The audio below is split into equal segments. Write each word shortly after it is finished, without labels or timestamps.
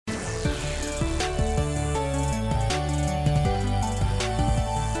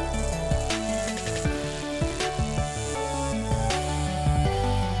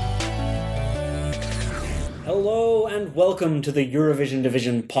Hello and welcome to the Eurovision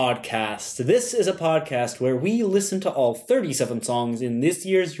Division podcast. This is a podcast where we listen to all 37 songs in this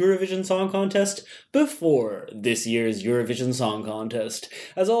year's Eurovision Song Contest before this year's Eurovision Song Contest.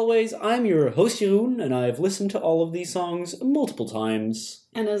 As always, I'm your host Jeroen, and I've listened to all of these songs multiple times.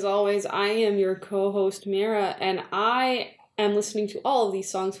 And as always, I am your co-host Mira, and I am listening to all of these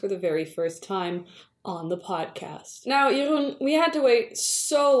songs for the very first time on the podcast. Now, Jeroen, we had to wait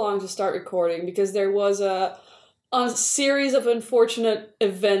so long to start recording because there was a series of unfortunate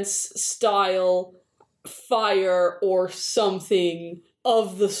events style fire or something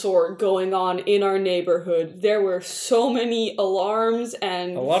of the sort going on in our neighborhood. There were so many alarms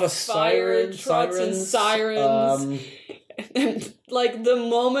and a lot of fire trucks and sirens. And, like, the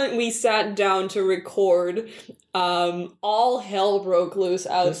moment we sat down to record, all hell broke loose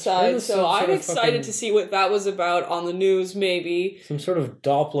outside, so I'm excited to see what that was about on the news, maybe. Some sort of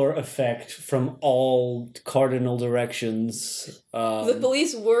Doppler effect from all cardinal directions. The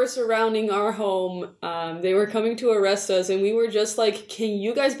police were surrounding our home. They were coming to arrest us, and we were just like, can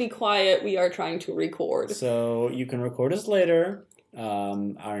you guys be quiet? We are trying to record. So you can record us later.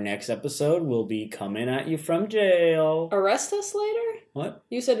 Our next episode will be coming at you from jail. Arrest us later? What?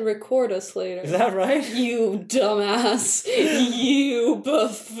 You said record us later. Is that right? You dumbass. You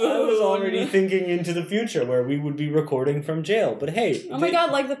buffoon. I was already thinking into the future where we would be recording from jail, but hey. Oh my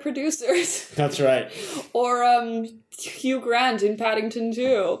god, like the producers. That's right. Or, Hugh Grant in Paddington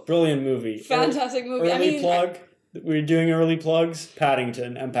 2. Brilliant movie. Fantastic movie. Early plug. We're doing early plugs,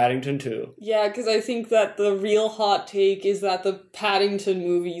 Paddington, and Paddington 2. Yeah, because I think that the real hot take is that the Paddington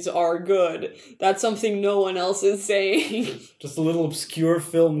movies are good. That's something no one else is saying. Just a little obscure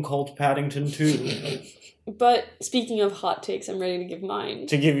film called Paddington 2. But speaking of hot takes, I'm ready to give mine.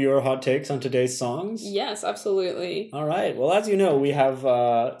 To give your hot takes on today's songs? Yes, absolutely. All right. Well, as you know, we have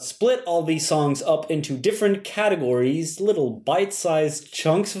split all these songs up into different categories, little bite-sized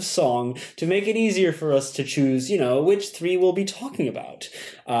chunks of song, to make it easier for us to choose, which three we'll be talking about.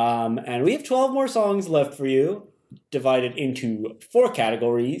 And we have 12 more songs left for you, divided into 4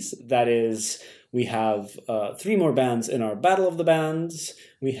 categories. That is, we have 3 more bands in our Battle of the Bands.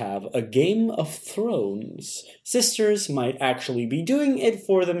 We have A Game of Thrones. Sisters might actually be doing it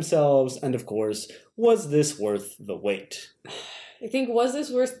for themselves. And of course, Was This Worth the Wait? I think Was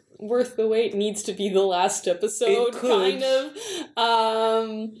This Worth the Wait needs to be the last episode, kind of.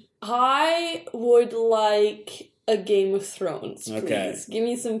 I would like A Game of Thrones, please. Okay. Give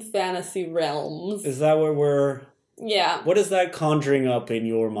me some fantasy realms. Is that where we're... Yeah. What is that conjuring up in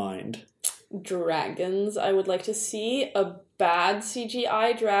your mind? Dragons. I would like to see a bad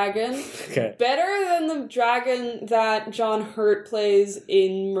CGI dragon. Okay. Better than the dragon that John Hurt plays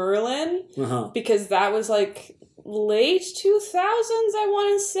in Merlin. Because that was like late 2000s, I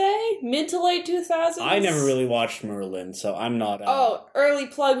want to say. Mid to late 2000s. I never really watched Merlin, so I'm not... early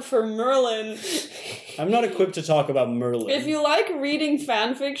plug for Merlin. I'm not equipped to talk about Merlin. If you like reading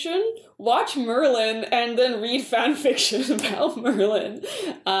fan fiction, watch Merlin and then read fan fiction about Merlin.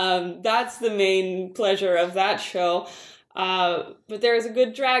 That's the main pleasure of that show. But there's a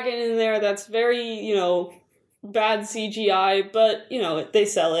good dragon in there that's very, bad CGI, but, they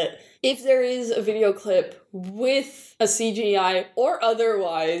sell it. If there is a video clip with a CGI or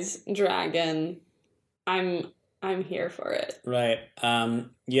otherwise dragon, I'm here for it. Right.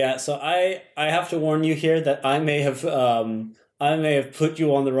 Yeah, so I have to warn you here that I may have put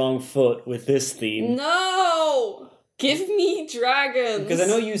you on the wrong foot with this theme. No! Give me dragons! Because I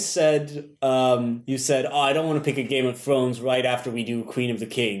know you said, I don't want to pick a Game of Thrones right after we do Queen of the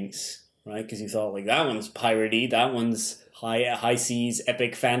Kings, right? Because you thought, that one's piratey, that one's high seas,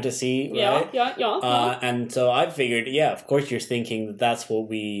 epic fantasy, right? Yeah. And so I figured, of course you're thinking that's what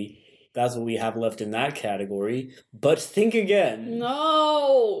we have left in that category. But think again.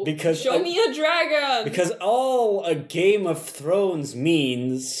 No! Because show me a dragon! Because all a Game of Thrones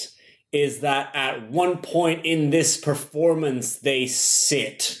means is that at one point in this performance, they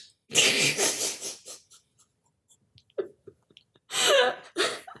sit.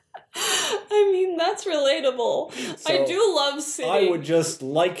 I mean, that's relatable. So I do love sitting. I would just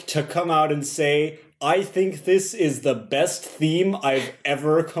like to come out and say, I think this is the best theme I've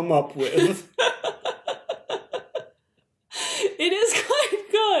ever come up with. It is quite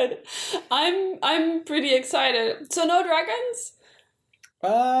good. I'm pretty excited. So no dragons?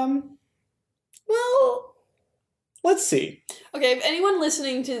 Well, let's see. Okay, if anyone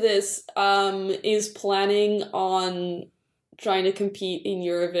listening to this is planning on trying to compete in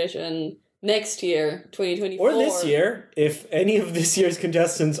Eurovision next year, 2024. Or this year, if any of this year's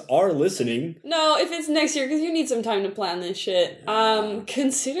contestants are listening. No, if it's next year, because you need some time to plan this shit.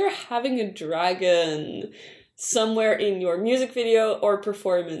 Consider having a dragon. somewhere in your music video or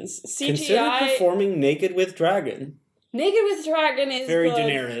performance. Consider CGI performing naked with dragon. Naked with Dragon is Very good.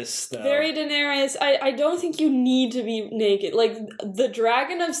 Daenerys, though. Very Daenerys. I don't think you need to be naked. Like, the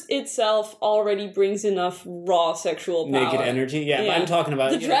dragon of itself already brings enough raw sexual power. Naked energy? Yeah, but I'm talking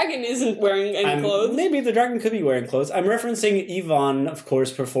about... The dragon isn't wearing any clothes. Maybe the dragon could be wearing clothes. I'm referencing Yvonne, of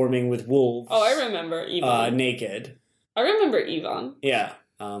course, performing with wolves. Oh, I remember Yvonne. Naked. I remember Yvonne. Yeah,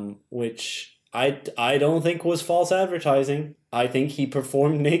 which I don't think was false advertising. I think he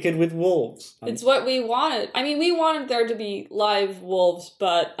performed naked with wolves. It's what we wanted. I mean, we wanted there to be live wolves,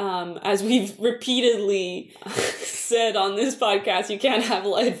 but as we've repeatedly said on this podcast, you can't have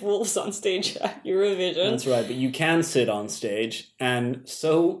live wolves on stage at Eurovision. That's right, but you can sit on stage, and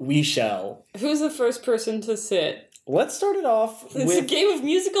so we shall. Who's the first person to sit? Let's start it off with... It's a game of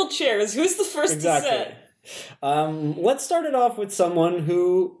musical chairs. Who's the first to sit? Let's start it off with someone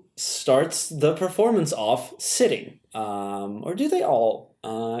who starts the performance off sitting. Or do they all?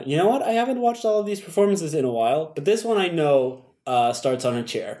 You know what? I haven't watched all of these performances in a while, but this one I know starts on a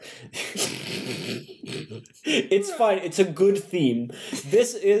chair. It's fine. It's a good theme.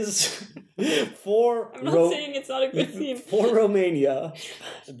 This is for... I'm not saying it's not a good theme. For Romania,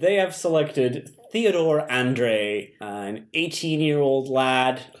 they have selected Theodore Andrei, an 18-year-old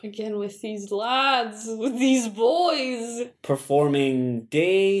lad. Again, with these lads, with these boys. Performing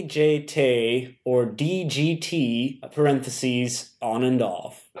DJT, or DGT, parentheses, on and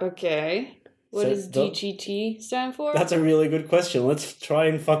off. Okay. What does DGT stand for? That's a really good question. Let's try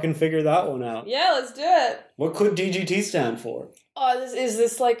and fucking figure that one out. Yeah, let's do it. What could DGT stand for? Oh, is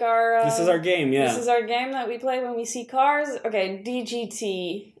this like our... this is our game, yeah. This is our game that we play when we see cars? Okay,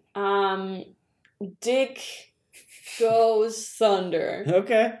 DGT. Dick Goes Thunder.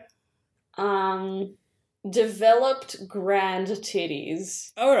 Okay. Developed grand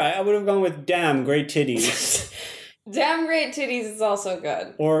titties. Alright, I would have gone with damn great titties. Damn great titties is also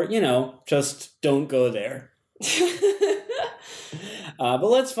good. Or, just don't go there. But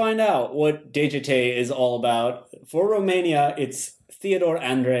let's find out what DJT is all about. For Romania, it's Theodore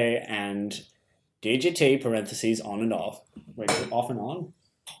Andrei and DJT, parentheses, on and off. Wait, off and on?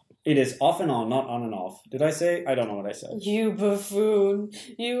 It is off and on, not on and off. Did I say? I don't know what I said. You buffoon.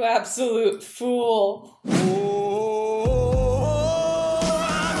 You absolute fool.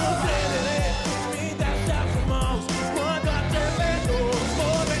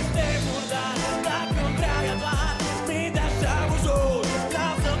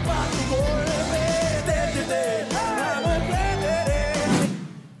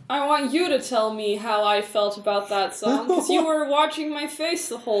 I want you to tell me how I felt about that song, because you were watching my face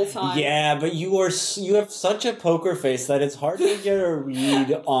the whole time. Yeah, but you have such a poker face that it's hard to get a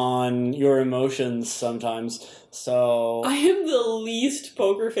read on your emotions sometimes. So I am the least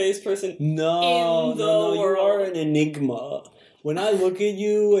poker face person in the world. You are an enigma. When I look at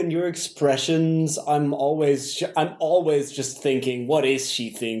you and your expressions, I'm always just thinking, what is she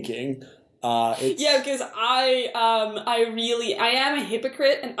thinking? Yeah, because I am a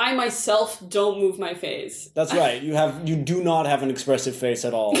hypocrite, and I myself don't move my face. That's right. You do not have an expressive face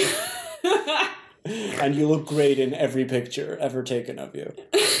at all. And you look great in every picture ever taken of you.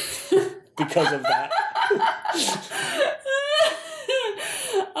 Because of that.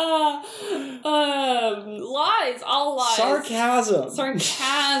 Lies, all lies.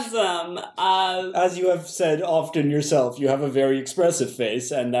 Sarcasm. As you have said often yourself, you have a very expressive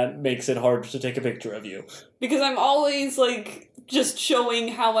face, and that makes it hard to take a picture of you. Because I'm always, just showing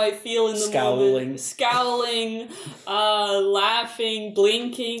how I feel in the moment. Scowling, laughing,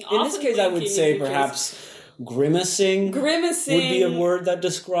 blinking. In this case, I would say perhaps... Grimacing would be a word that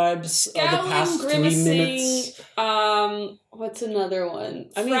describes the past 3 minutes. What's another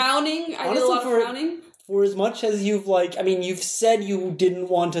one? Frowning. I did a lot of frowning. For as much as you've said you didn't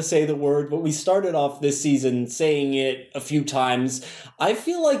want to say the word, but we started off this season saying it a few times. I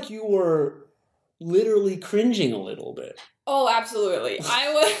feel like you were literally cringing a little bit. Oh, absolutely. If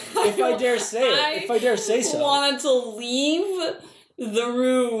I dare say so. I wanted to leave the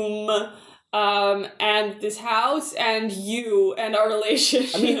room. And this house, and you, and our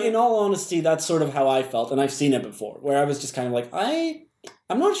relationship. I mean, in all honesty, that's sort of how I felt, and I've seen it before, where I was just kind of like,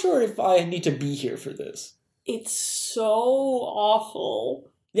 I'm not sure if I need to be here for this. It's so awful.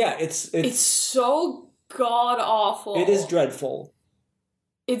 Yeah, it's so god-awful. It is dreadful.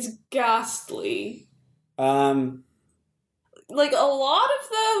 It's ghastly. A lot of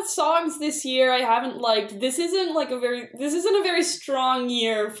the songs this year I haven't liked. This isn't a very strong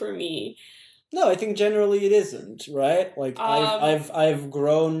year for me. No, I think generally it isn't, right? I've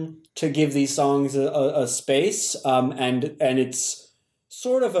grown to give these songs a space, and it's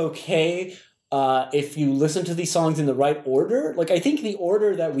sort of okay, if you listen to these songs in the right order. Like, I think the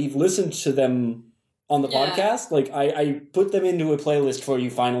order that we've listened to them on the podcast, like, I put them into a playlist for you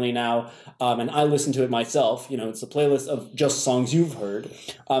finally now, and I listen to it myself. You know, it's a playlist of just songs you've heard.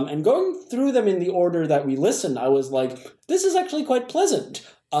 And going through them in the order that we listened, I was like, this is actually quite pleasant.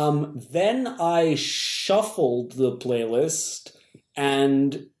 Then I shuffled the playlist,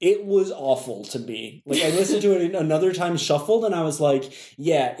 and it was awful to me. Like, I listened to it another time shuffled, and I was like,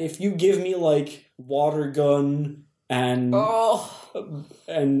 yeah, if you give me, like, Water Gun and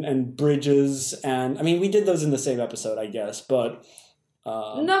Bridges, and I mean, we did those in the same episode, I guess, but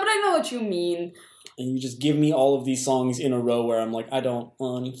no, but I know what you mean. And you just give me all of these songs in a row where I'm like, I don't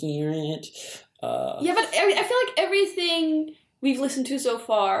want to hear it. Yeah, but I feel like everything we've listened to so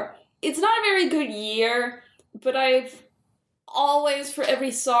far, it's not a very good year, but I've always, for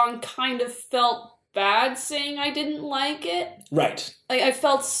every song, kind of felt bad saying I didn't like it. Right. Like, I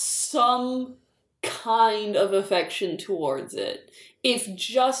felt some kind of affection towards it, if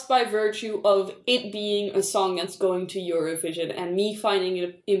just by virtue of it being a song that's going to Eurovision and me finding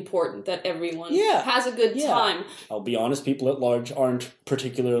it important that everyone has a good time. I'll be honest, people at large aren't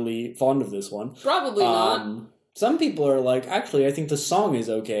particularly fond of this one. Probably not. Some people are like, actually, I think the song is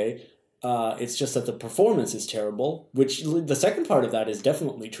okay. It's just that the performance is terrible, which the second part of that is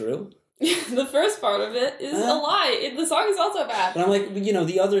definitely true. The first part of it is a lie. The song is also bad. And I'm like, you know,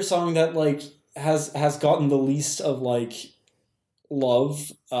 the other song that, like, has gotten the least of, like,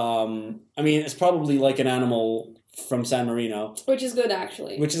 love, I mean, it's probably Like an Animal from San Marino. Which is good,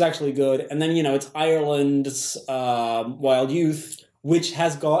 actually. Which is actually good. And then, you know, it's Ireland's Wild Youth, which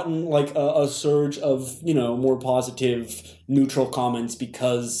has gotten, like, a surge of, you know, more positive, neutral comments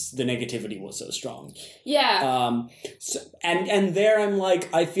because the negativity was so strong. Yeah. And there I'm like,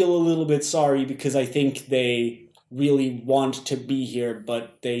 I feel a little bit sorry because I think they really want to be here,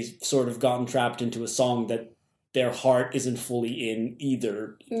 but they've sort of gotten trapped into a song that their heart isn't fully in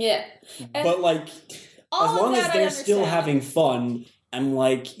either. Yeah. And but, like, as long as they're still having fun, I'm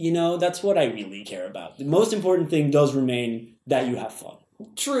like, you know, that's what I really care about. The most important thing does remain that you have fun.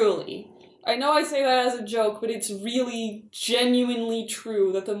 Truly. I know I say that as a joke, but it's really genuinely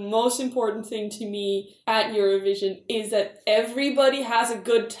true that the most important thing to me at Eurovision is that everybody has a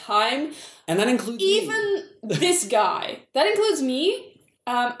good time. And that includes even this guy. That includes me.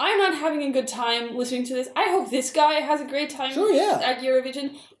 I'm not having a good time listening to this. I hope this guy has a great time at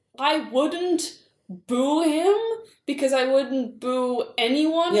Eurovision. I wouldn't boo him because I wouldn't boo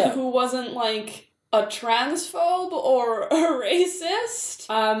anyone who wasn't, like, a transphobe or a racist.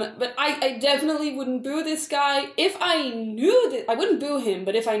 But I definitely wouldn't boo this guy. If I knew that, I wouldn't boo him,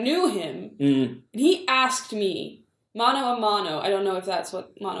 but if I knew him, and he asked me, mano a mano, I don't know if that's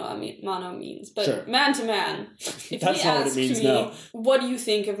what mano means, but man to man, if that's he asked me, what do you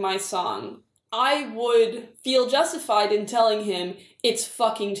think of my song? I would feel justified in telling him, it's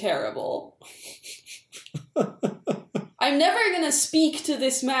fucking terrible. I'm never gonna speak to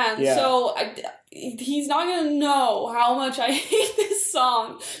this man, so he's not gonna know how much I hate this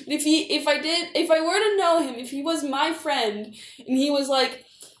song. But if I were to know him, if he was my friend, and he was like,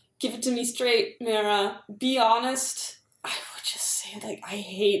 give it to me straight, Mara, be honest, I would just say, like, I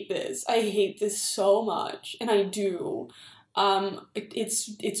hate this so much, and I do.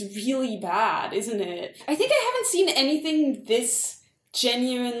 It's really bad, isn't it? I think I haven't seen anything this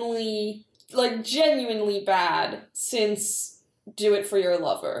genuinely bad since Do It For Your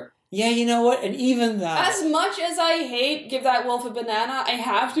Lover. Yeah, you know what? And even that... As much as I hate Give That Wolf a Banana, I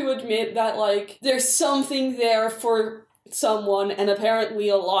have to admit that, like, there's something there for someone, and apparently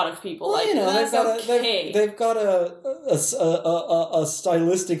a lot of people like, you know, they've got a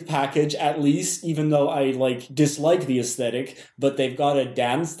stylistic package, at least, even though I, like, dislike the aesthetic, but they've got a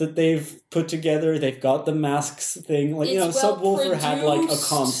dance that they've put together, they've got the masks thing, like, it's, you know, Subwoofer had, like, a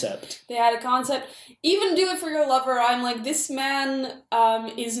concept. They had a concept. Even Do It For Your Lover, I'm like, this man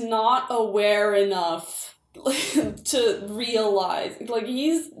is not aware enough to realize, like,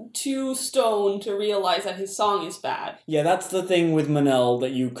 he's too stoned to realize that his song is bad. Yeah, that's the thing with Manel,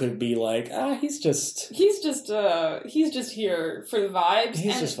 that you could be like, he's just here for the vibes.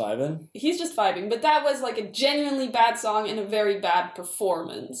 He's just vibing. But that was, like, a genuinely bad song and a very bad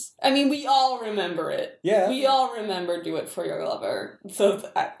performance. I mean, we all remember it. Yeah. We all remember Do It For Your Lover. So,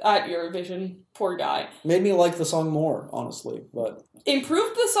 at Eurovision, poor guy. Made me like the song more, honestly, but...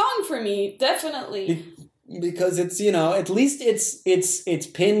 Improved the song for me, definitely. Because it's, you know, at least it's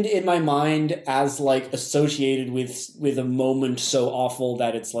pinned in my mind as, like, associated with a moment so awful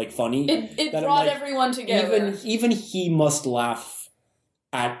that it's, like, funny. It brought, like, everyone together. Even he must laugh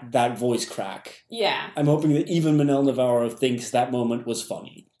at that voice crack. Yeah. I'm hoping that even Manel Navarro thinks that moment was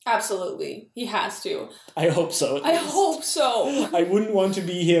funny. Absolutely. He has to. I hope so. I hope so. I wouldn't want to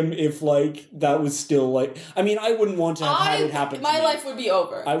be him if, like, that was still, like... I mean, I wouldn't want to have had it happen to my me. life would be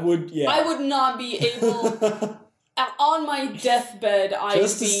over. I would, yeah. I would not be able... On my deathbed, I would be...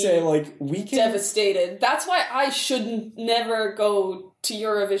 Just to say, like, we can... devastated. That's why I should never go to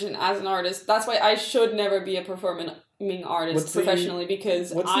Eurovision as an artist. That's why I should never be a performing artist professionally,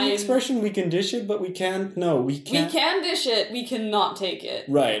 because what's the expression? We can dish it, but we can't... No, we can't... We can dish it, we cannot take it.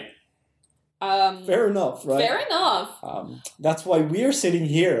 Right. Fair enough, right? Fair enough. That's why we're sitting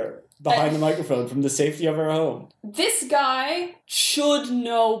here behind the microphone from the safety of our home. This guy should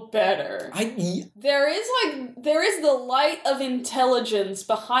know better. There is the light of intelligence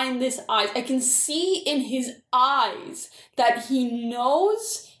behind this eyes. I can see in his eyes that he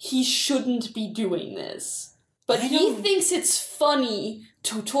knows he shouldn't be doing this. But he thinks it's funny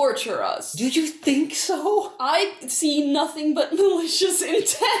to torture us. Do you think so? I see nothing but malicious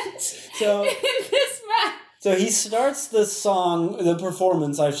intent in this man. So he starts the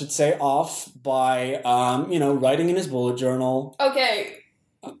performance, I should say, off by, writing in his bullet journal. Okay,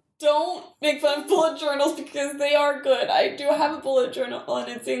 don't make fun of bullet journals because they are good. I do have a bullet journal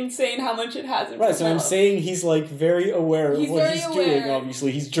and it's insane how much it has in Right, so I'm saying he's, like, very aware of what he's doing,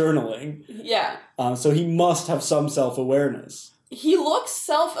 obviously. He's journaling. Yeah. So he must have some self-awareness. He looks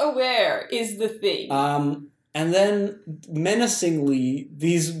self-aware, is the thing. And then, menacingly,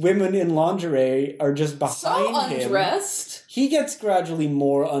 these women in lingerie are just behind him. So undressed. He gets gradually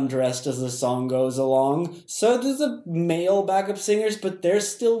more undressed as the song goes along. So do the male backup singers, but they're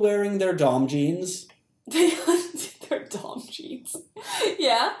still wearing their dom jeans. Their dom jeans.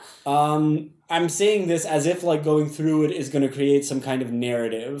 Yeah. I'm saying this as if, like, going through it is going to create some kind of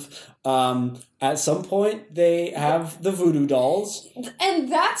narrative. At some point, they have the voodoo dolls.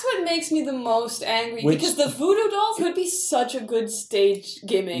 And that's what makes me the most angry, because the voodoo dolls could be such a good stage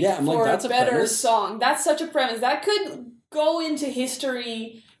gimmick for a better song. That's such a premise. That could go into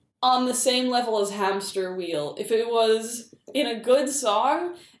history on the same level as Hamster Wheel. If it was in a good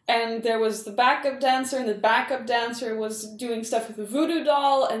song... And there was the backup dancer, and the backup dancer was doing stuff with the voodoo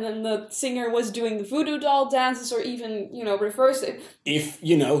doll, and then the singer was doing the voodoo doll dances, or even, reverse it. If,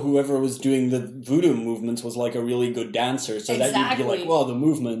 whoever was doing the voodoo movements was, like, a really good dancer, so that you'd be like, well, the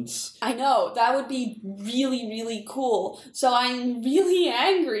movements... I know, that would be really, really cool. So I'm really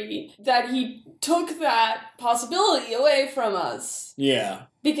angry that he took that possibility away from us. Yeah.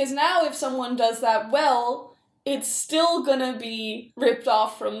 Because now if someone does that well... it's still gonna be ripped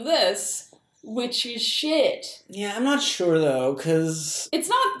off from this, which is shit. Yeah, I'm not sure, though, because... It's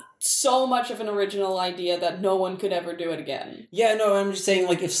not so much of an original idea that no one could ever do it again. Yeah, no, I'm just saying,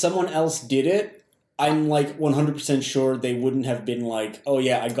 like, if someone else did it, I'm, like, 100% sure they wouldn't have been like, oh,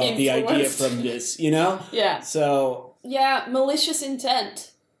 yeah, I got the idea from this, Yeah. So... yeah, malicious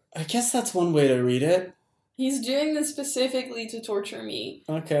intent. I guess that's one way to read it. He's doing this specifically to torture me.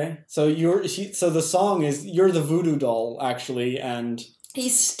 Okay. So the song is, you're the voodoo doll, actually, and...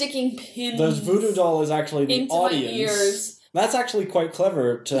 he's sticking pins... the voodoo doll is actually the into audience. My ears. That's actually quite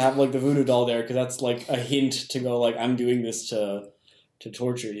clever to have, like, the voodoo doll there, because that's, like, a hint to go, like, I'm doing this to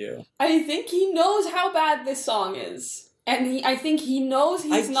torture you. I think he knows how bad this song is. And I think he knows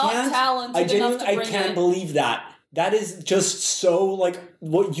he's not talented enough to bring it. I can't believe that. That is just so, like,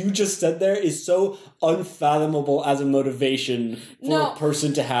 what you just said there is so unfathomable as a motivation for a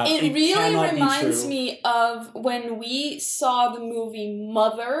person to have. It really reminds me of when we saw the movie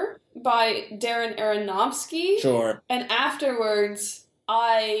Mother by Darren Aronofsky. Sure. And afterwards,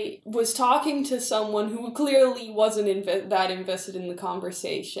 I was talking to someone who clearly wasn't that invested in the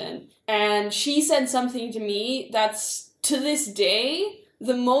conversation. And she said something to me that's, to this day...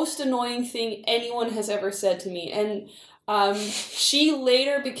 the most annoying thing anyone has ever said to me. And she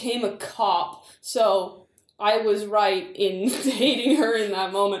later became a cop, so I was right in hating her in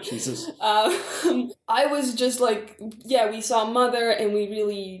that moment. Jesus. I was just like, yeah, we saw Mother, and we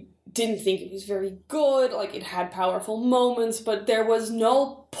really didn't think it was very good. Like, it had powerful moments, but there was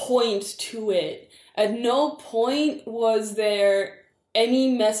no point to it. At no point was there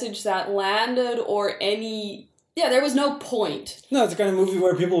any message that landed or any... yeah, there was no point. No, it's the kind of movie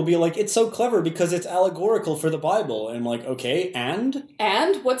where people will be like, it's so clever because it's allegorical for the Bible. And I'm like, okay, and?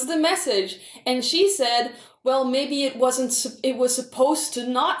 And? What's the message? And she said, well, maybe it was supposed to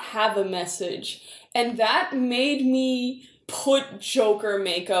not have a message. And that made me put Joker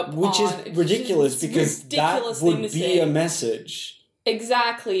makeup on. Which is ridiculous, because that would be a message.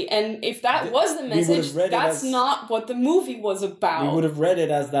 Exactly, and if that was the message, that's not what the movie was about. We would have read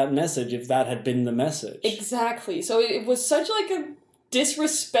it as that message if that had been the message. Exactly, so it was such like a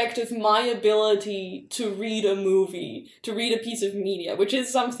disrespect of my ability to read a movie, to read a piece of media, which is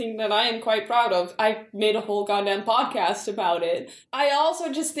something that I am quite proud of. I made a whole goddamn podcast about it. I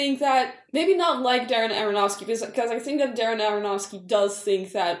also just think that, maybe not like Darren Aronofsky, because I think that Darren Aronofsky does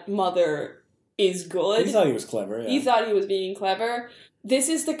think that Mother is good. He thought he was clever, yeah. He thought he was being clever. This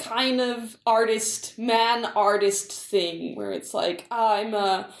is the kind of man-artist thing where it's like, I'm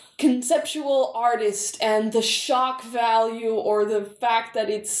a conceptual artist and the shock value or the fact that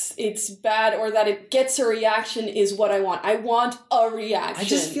it's bad or that it gets a reaction is what I want. I want a reaction. I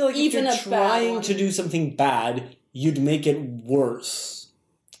just feel like even if you're trying to do something bad, you'd make it worse.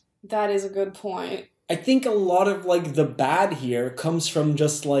 That is a good point. I think a lot of, like, the bad here comes from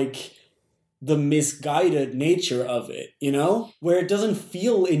just, like, the misguided nature of it, you know? Where it doesn't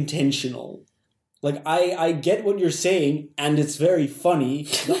feel intentional. Like, I get what you're saying, and it's very funny,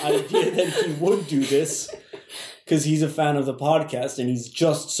 the idea that he would do this, because he's a fan of the podcast, and he's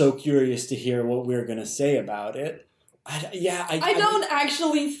just so curious to hear what we're going to say about it. I don't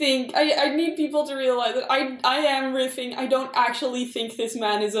actually think... I need people to realize that I am riffing. I don't actually think this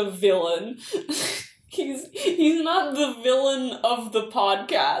man is a villain. He's not the villain of the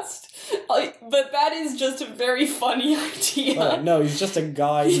podcast. But that is just a very funny idea. No, he's just a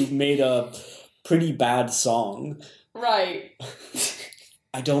guy who made a pretty bad song. Right.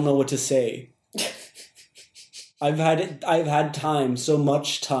 I don't know what to say. I've had time, so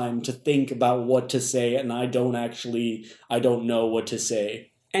much time to think about what to say, and I don't know what to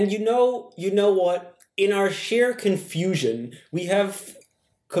say. And you know what? In our sheer confusion, we have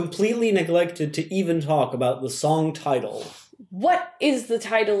completely neglected to even talk about the song title. What is the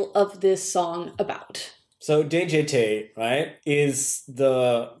title of this song about? So, DJT, right, is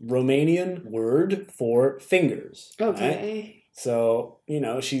the Romanian word for fingers. Okay. Right? So,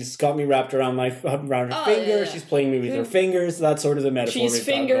 she's got me wrapped around her finger, yeah. She's playing me with her fingers, that's sort of the metaphor. She's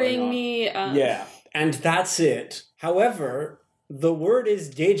fingering me. Yeah, and that's it. However, the word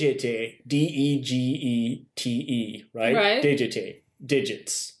is Degete, Degete, right? Right. Degete,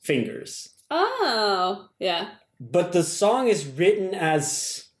 digits, fingers. Oh, yeah. But the song is written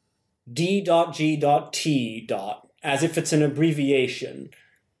as D.G.T. as if it's an abbreviation.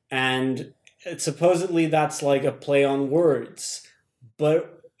 And supposedly that's like a play on words.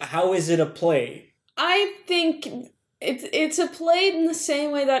 But how is it a play? I think it's a play in the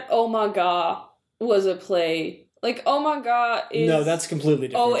same way that Oh My God was a play. Like, Oh My God is... No, that's completely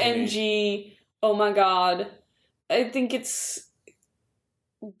different. OMG, Oh My God. I think that's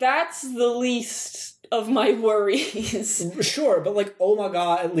the least of my worries. Sure, but like, oh my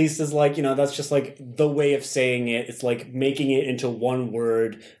God, at least is like, that's just like the way of saying it. It's like making it into one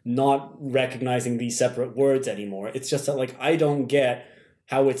word, not recognizing these separate words anymore. It's just that, like, I don't get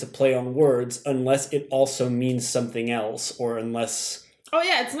how it's a play on words unless it also means something else, or unless... Oh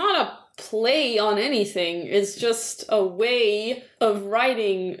yeah, it's not a play on anything. It's just a way of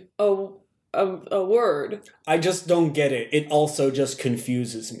writing a word. I just don't get it. It also just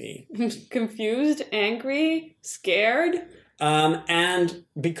confuses me. Confused, angry, scared. And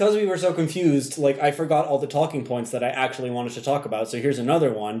because we were so confused, like, I forgot all the talking points that I actually wanted to talk about. So here's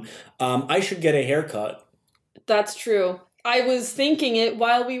another one. I should get a haircut. That's true. I was thinking it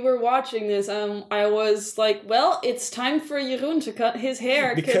while we were watching this. I was like, well, it's time for Jeroen to cut his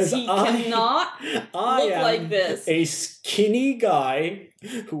hair because he cannot look like this. A skinny guy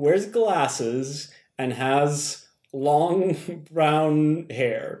who wears glasses and has long brown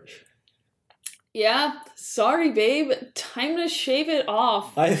hair. Yeah, sorry, babe. Time to shave it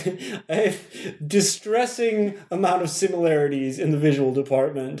off. I have distressing amount of similarities in the visual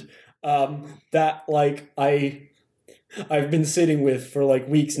department that, like, I've been sitting with for, like,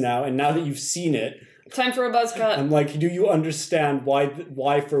 weeks now, and now that you've seen it... Time for a buzz cut. I'm like, do you understand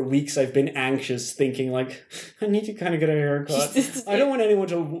why for weeks I've been anxious, thinking, like, I need to kind of get a haircut. I don't want anyone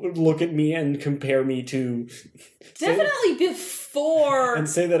to look at me and compare me to... Definitely before... And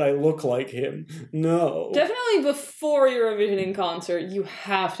say that I look like him. No. Definitely before Eurovision in concert, you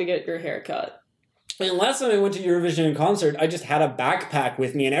have to get your hair cut. And last time I went to Eurovision in concert, I just had a backpack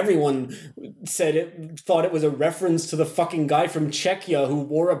with me, and everyone thought it was a reference to the fucking guy from Czechia who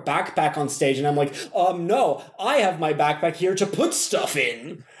wore a backpack on stage, and I'm like, no, I have my backpack here to put stuff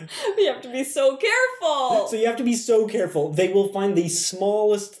in. You have to be so careful. So you have to be so careful. They will find the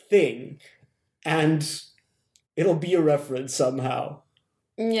smallest thing, and it'll be a reference somehow.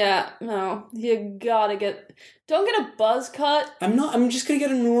 Yeah, no, you gotta get... Don't get a buzz cut. I'm just gonna get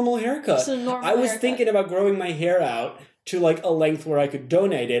a normal haircut. Just a normal I was haircut. thinking about growing my hair out to, like, a length where I could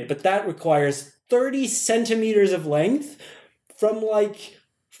donate it, but that requires 30 centimeters of length from, like...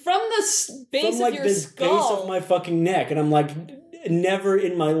 From the base of your the skull. base of my fucking neck, and I'm like, never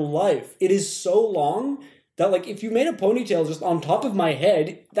in my life. It is so long that, like, if you made a ponytail just on top of my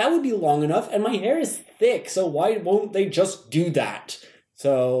head, that would be long enough, and my hair is thick, so why won't they just do that?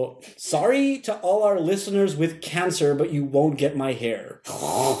 So, sorry to all our listeners with cancer, but you won't get my hair.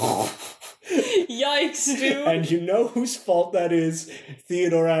 Yikes, dude. And you know whose fault that is?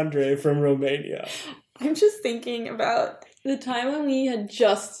 Theodore Andre from Romania. I'm just thinking about the time when we had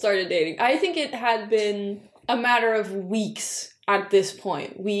just started dating. I think it had been a matter of weeks at this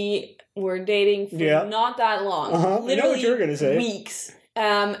point. We were dating for not that long. I know what you were going to say. Weeks.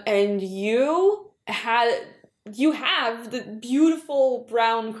 And you have the beautiful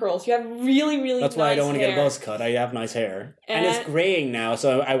brown curls. You have really, really That's nice why I don't want to hair. get a buzz cut. I have nice hair. And it's graying now,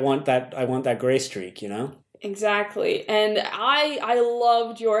 so I want that gray streak, you know? Exactly. And I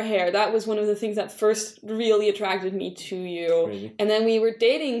loved your hair. That was one of the things that first really attracted me to you. Crazy. And then we were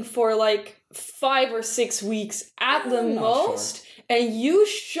dating for like 5 or 6 weeks at the most. Sure. And you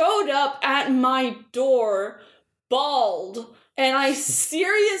showed up at my door bald. And I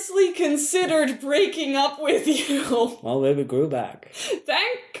seriously considered breaking up with you. Well, baby, grew back.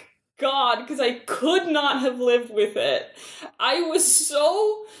 Thank God, because I could not have lived with it. I was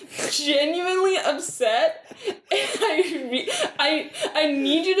so genuinely upset. And I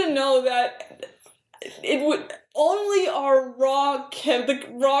need you to know that it would only our raw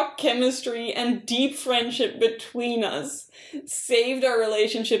chemistry and deep friendship between us saved our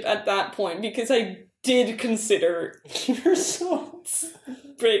relationship at that point, because I did consider You're so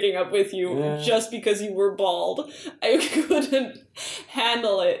breaking up with you just because you were bald. I couldn't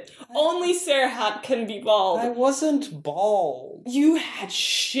handle it. Only Serhat can be bald. I wasn't bald. You had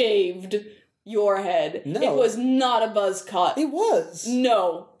shaved your head. No. It was not a buzz cut. It was.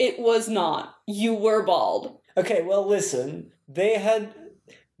 No, it was not. You were bald. Okay, well, listen. They had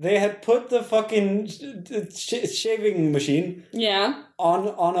put the fucking shaving machine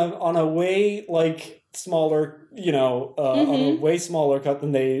on a way like smaller, on a way smaller cut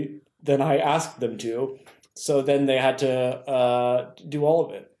than I asked them to. So then they had to do all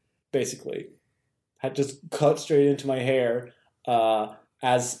of it, basically. Had just cut straight into my hair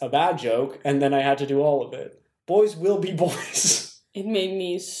as a bad joke, and then I had to do all of it. Boys will be boys. It made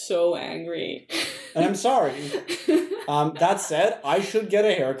me so angry. And I'm sorry. That said, I should get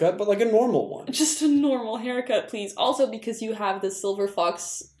a haircut, but like a normal one. Just a normal haircut, please. Also, because you have the silver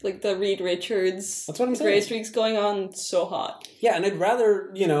fox, like the Reed Richards. That's what I'm saying. Gray streaks going on. It's so hot. Yeah, and I'd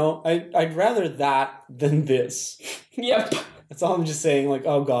rather, I'd rather that than this. Yep. That's all I'm just saying. Like,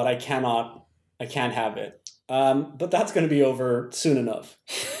 oh God, I can't have it. But that's going to be over soon enough.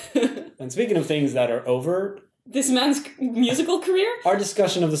 And speaking of things that are over, this man's musical career? Our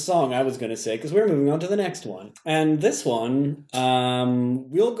discussion of the song, I was going to say, because we're moving on to the next one. And this one,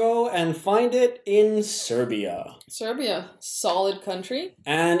 we'll go and find it in Serbia. Serbia. Solid country.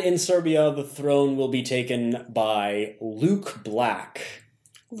 And in Serbia, the throne will be taken by Luke Black.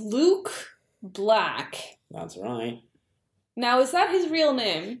 Luke Black. That's right. Now, is that his real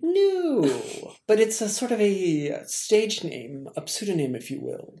name? No. But it's a sort of a stage name, a pseudonym, if you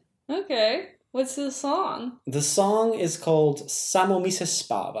will. Okay. What's the song? The song is called Samo mi se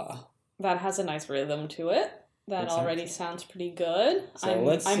spava. That has a nice rhythm to it. That already sounds pretty good. So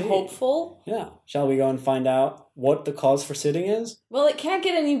let's see. I'm hopeful. Yeah. Shall we go and find out what the cause for sitting is? Well, it can't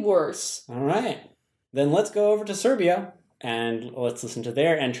get any worse. All right. Then let's go over to Serbia and let's listen to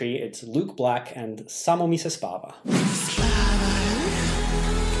their entry. It's Luke Black and Samo mi se spava.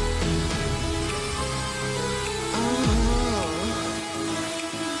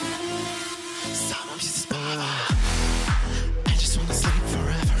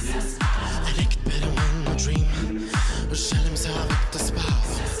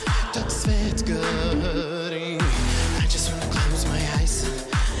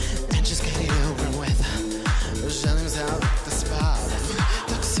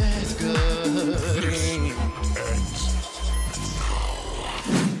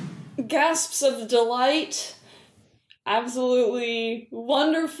 Gasps of delight. Absolutely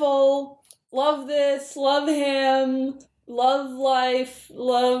wonderful. Love this. Love him. Love life.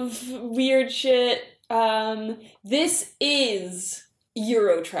 Love weird shit. This is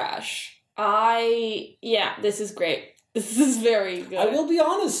Eurotrash. This is great. This is very good. I will be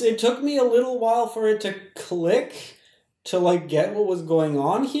honest, it took me a little while for it to click, to like get what was going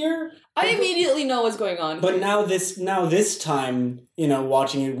on here. I immediately know what's going on. But now this time,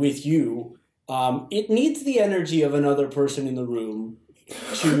 watching it with you, it needs the energy of another person in the room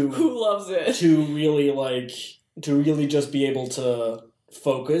to who loves it, to really just be able to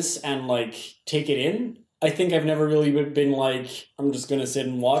focus and like take it in. I think I've never really been like, I'm just gonna sit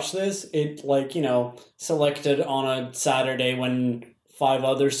and watch this. It, like, you know, selected on a Saturday when 5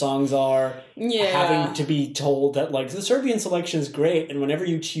 other songs are, having to be told that, like, the Serbian selection is great, and whenever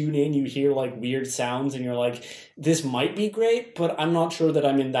you tune in, you hear, like, weird sounds, and you're like, this might be great, but I'm not sure that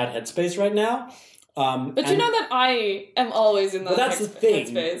I'm in that headspace right now. But you know that I am always in that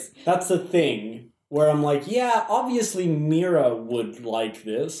headspace. That's the thing. Where I'm like, yeah, obviously Mira would like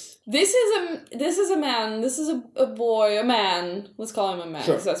this. This is a man, this is a boy, a man, let's call him a man,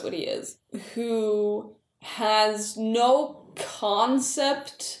 because that's what he is, who has no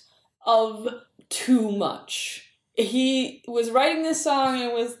concept of too much. He was writing this song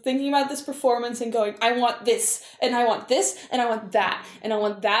and was thinking about this performance and going, I want this, and I want this, and I want that, and I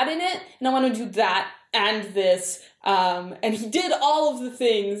want that in it, and I want to do that, and this. And he did all of the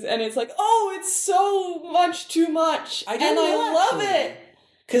things, and it's like, oh, it's so much too much. I love it.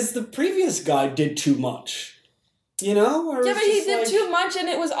 Because the previous guy did too much. You know? Yeah, but he did too much and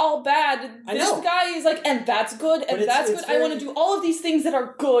it was all bad. This guy is like, and that's good, and that's good. I want to do all of these things that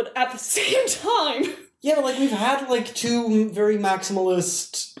are good at the same time. Yeah, but, like, we've had, like, 2 very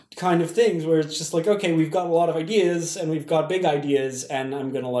maximalist kind of things where it's just like, okay, we've got a lot of ideas and we've got big ideas and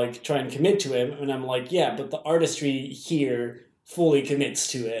I'm gonna, like, try and commit to it. And I'm like, yeah, but the artistry here fully commits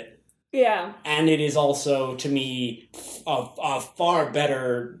to it. Yeah. And it is also, to me, a far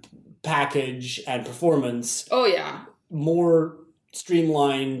better package and performance. Oh, yeah. More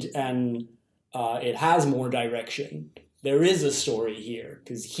streamlined, and it has more direction. There is a story here,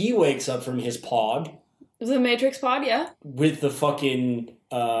 because he wakes up from his pod. The Matrix pod, yeah. With the fucking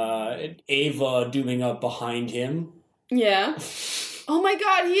Ava dooming up behind him. Yeah. Oh my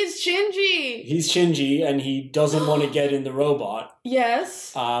god, he is Shinji! He's Shinji, and he doesn't want to get in the robot.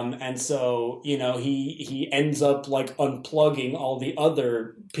 Yes. And so, you know, he ends up, like, unplugging all the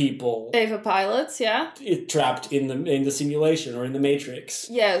other people. Ava pilots, yeah. Trapped in the simulation, or in the Matrix.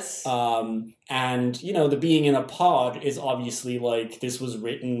 Yes. And, you know, the being in a pod is obviously, like, this was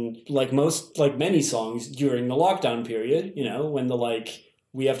written, like many songs during the lockdown period, you know, when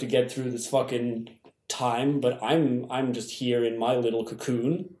we have to get through this fucking time, but I'm just here in my little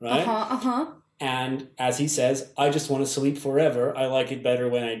cocoon, right? And as he says, I just want to sleep forever. I like it better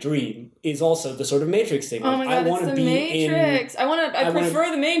when I dream. Is also the sort of Matrix thing. Oh my god, it's the Matrix. I prefer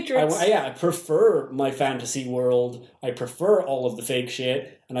the Matrix. I prefer my fantasy world. I prefer all of the fake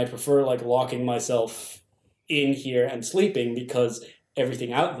shit, and I prefer, like, locking myself in here and sleeping, because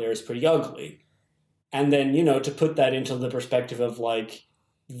everything out there is pretty ugly. And then, you know, to put that into the perspective of, like,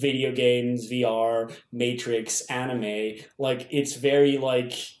 video games, VR, Matrix, anime, like, it's very,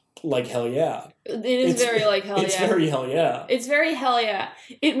 like hell yeah. It is very like hell yeah. It's very hell yeah. It's very hell yeah.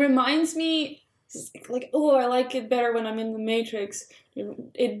 It reminds me, like, oh, I like it better when I'm in the Matrix.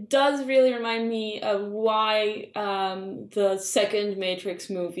 It does really remind me of why the second Matrix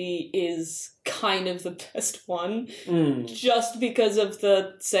movie is kind of the best one. Just because of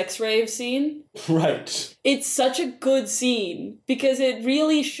the sex rave scene. Right. It's such a good scene, because it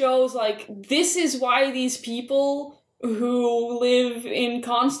really shows, like, this is why these people who live in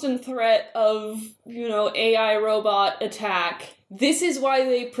constant threat of, you know, AI robot attack, this is why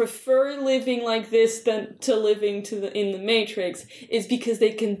they prefer living like this than to living in the Matrix, is because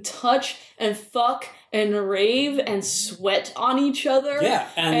they can touch and fuck and rave and sweat on each other. Yeah,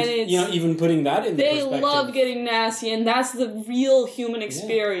 and you know, even putting that in the perspective. They love getting nasty, and that's the real human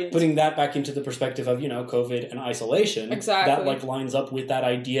experience. Yeah. Putting that back into the perspective of, you know, COVID and isolation. Exactly. That, like, lines up with that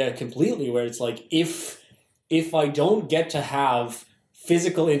idea completely, where it's like, if I don't get to have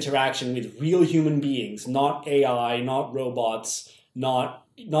physical interaction with real human beings, not AI, not robots, not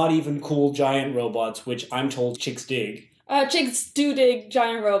even cool giant robots, which I'm told chicks dig. Chicks do dig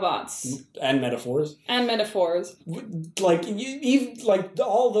giant robots. And metaphors. Like,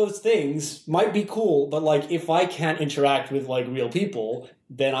 all those things might be cool, but, like, if I can't interact with, like, real people,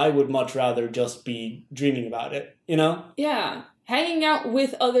 then I would much rather just be dreaming about it, you know? Yeah. Hanging out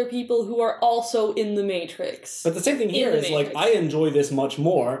with other people who are also in the Matrix. But the same thing here is, like, I enjoy this much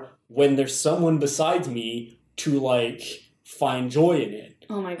more when there's someone besides me to, like, find joy in it.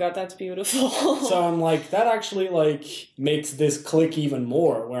 Oh my god, that's beautiful. So I'm like, that actually, like, makes this click even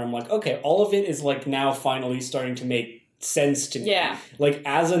more, where I'm like, okay, all of it is, like, now finally starting to make sense to me. Yeah. Like,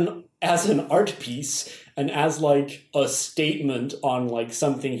 as an art piece, and as, like, a statement on, like,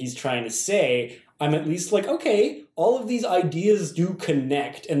 something he's trying to say, I'm at least like, okay, all of these ideas do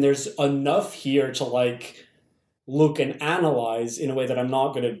connect, and there's enough here to, like, look and analyze in a way that I'm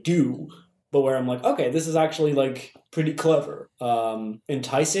not going to do, but where I'm like, okay, this is actually, like, pretty clever.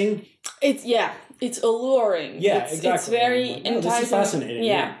 Enticing? It's alluring. Yeah, exactly. exactly. It's very enticing. This is fascinating.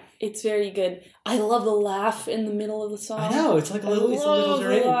 Yeah. It's very good. I love the laugh in the middle of the song. I know, it's like a little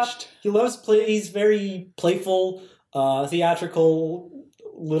deranged. He's very playful, theatrical,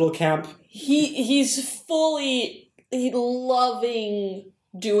 little camp. He's fully loving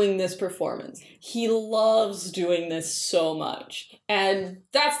doing this performance. He loves doing this so much. And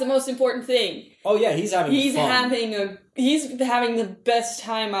that's the most important thing. Oh yeah, he's having fun. He's having the best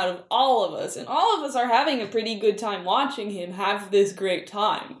time out of all of us. And all of us are having a pretty good time watching him have this great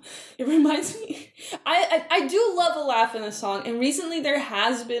time. It reminds me... I do love a laugh in a song. And recently there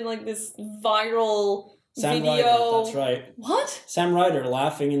has been like this viral... Sam video. Ryder, that's right. What? Sam Ryder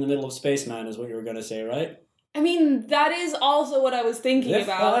laughing in the middle of Spaceman is what you were going to say, right? I mean, that is also what I was thinking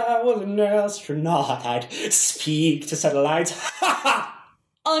about. If I was an astronaut, I'd speak to satellites.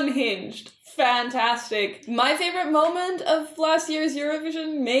 Unhinged. Fantastic. My favorite moment of last year's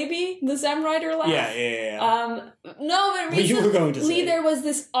Eurovision, maybe the Sam Ryder laugh. Yeah. No, but recently you were going to say. There was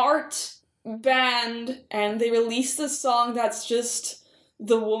this art band, and they released a song that's just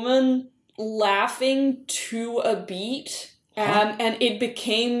the woman laughing to a beat. And it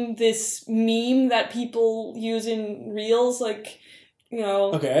became this meme that people use in reels, like, you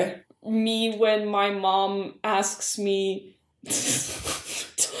know, me when my mom asks me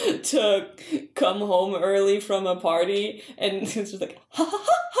to come home early from a party, and it's just like, ha ha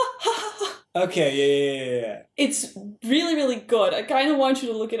ha ha ha. Okay, yeah. It's really, really good. I kind of want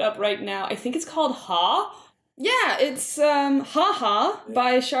you to look it up right now. I think it's called Ha. Yeah, it's Ha Ha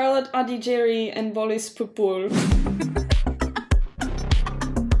by Charlotte Adigéry and Boris Pupul.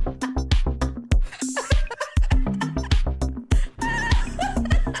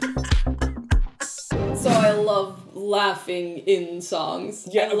 So I love laughing in songs.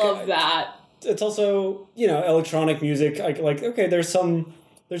 Yeah, I love that. It's also, electronic music. There's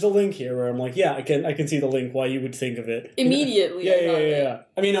a link here where I'm like, yeah, I can see the link why you would think of it. Immediately. Yeah.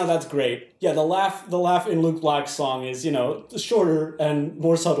 I mean, no, that's great. Yeah, the laugh in Luke Black's song is, shorter and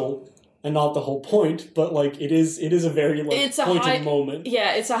more subtle and not the whole point, but it is a very pointed moment.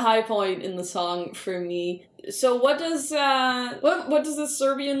 Yeah, it's a high point in the song for me. So what does the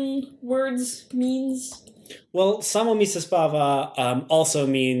Serbian words means? Well, Samo mi se spava also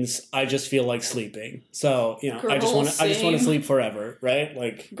means I just feel like sleeping. So, I just want to sleep forever,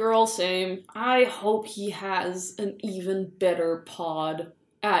 right? Girl, same. I hope he has an even better pod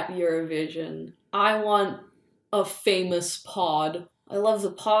at Eurovision. I want a famous pod. I love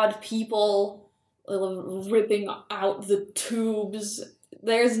the pod people. I love ripping out the tubes.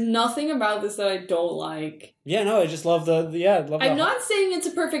 There's nothing about this that I don't like. Yeah, no, I just love I'm not saying it's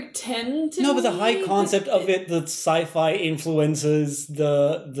a perfect 10 to No, but the high concept of it, the sci-fi influences,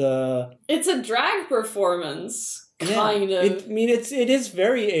 the... It's a drag performance, kind of. It is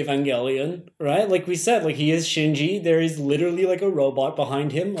very Evangelion, right? Like we said, he is Shinji. There is literally a robot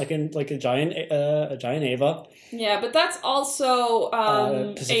behind him, like a giant Eva. Yeah, but that's also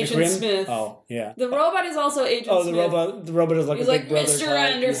Agent Rim? Smith. Oh, yeah. The robot is also Agent Smith. The robot is He's a big brother. Mr.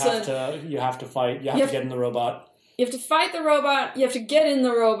 Anderson. You have to fight. You have to get in the robot. You have to fight the robot. You have to get in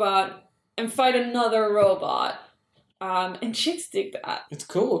the robot and fight another robot. And chicks dig that. It's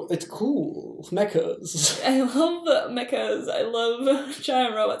cool. Mechas. I love the mechas. I love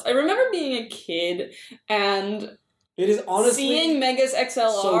giant robots. I remember being a kid and it is honestly seeing Megas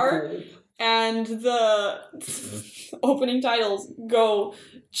XLR. So cool. And the opening titles go,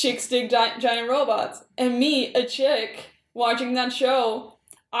 chicks dig giant robots. And me, a chick, watching that show,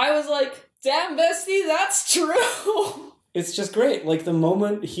 I was like, damn, bestie, that's true. It's just great. The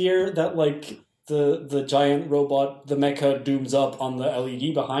moment here that, the giant robot, the mecha, dooms up on the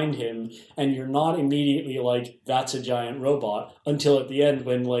LED behind him, and you're not immediately that's a giant robot, until at the end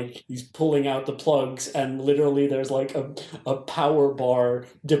when, he's pulling out the plugs, and literally there's, a power bar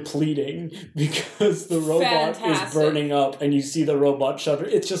depleting because the robot is burning up, and you see the robot shudder.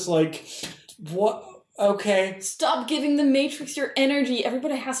 It's just what? Okay. Stop giving the Matrix your energy.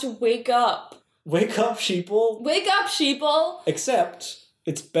 Everybody has to wake up. Wake up, sheeple. Wake up, sheeple. Except...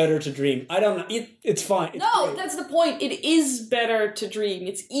 it's better to dream. I don't know. It's fine. It's great. That's the point. It is better to dream.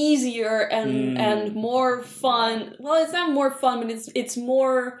 It's easier and more fun. Well, it's not more fun, but it's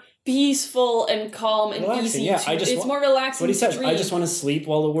more peaceful and calm and relaxing, easy. Yeah, it's more relaxing. What he says, dream. I just want to sleep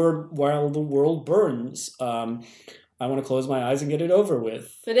while the world burns. I want to close my eyes and get it over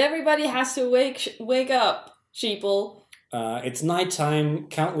with. But everybody has to wake up, sheeple. It's nighttime,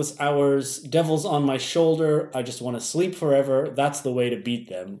 countless hours, devil's on my shoulder, I just want to sleep forever, that's the way to beat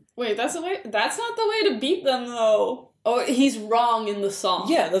them. Wait, that's not the way to beat them, though. Oh, he's wrong in the song.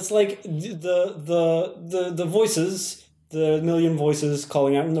 Yeah, that's the voices, the million voices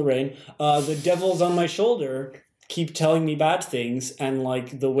calling out in the rain, the devil's on my shoulder, keep telling me bad things, and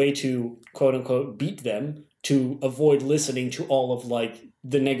like the way to quote unquote beat them to avoid listening to all of like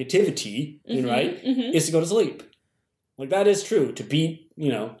the negativity, right, is to go to sleep. Like that is true to beat,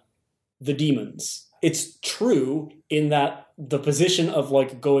 the demons. It's true in that the position of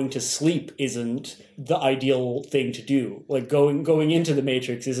like going to sleep isn't the ideal thing to do. Like going into the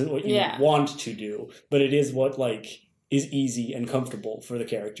Matrix isn't what you want to do, but it is what like is easy and comfortable for the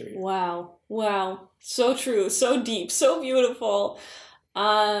character here. Wow. So true, so deep, so beautiful.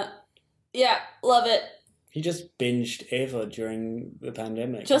 Yeah, love it. He just binged Ava during the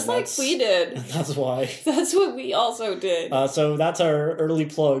pandemic. Just like we did. And that's why. That's what we also did. So that's our early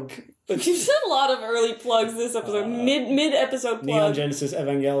plug. We've done a lot of early plugs this episode. Mid-episode plug. Neon Genesis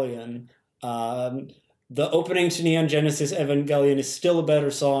Evangelion. The opening to Neon Genesis Evangelion is still a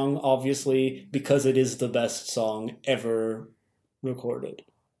better song, obviously, because it is the best song ever recorded.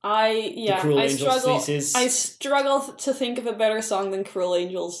 I struggle to think of a better song than Cruel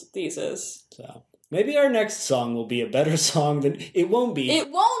Angel's Thesis. So maybe our next song will be a better song than... It won't be. It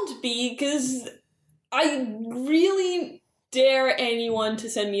won't be, because I really dare anyone to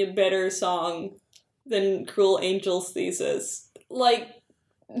send me a better song than Cruel Angel's Thesis. Like,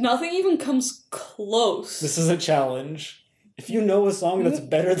 nothing even comes close. This is a challenge. If you know a song that's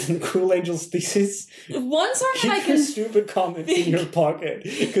better than Cruel Angel's Thesis, one song keep that I your can stupid comments in your pocket.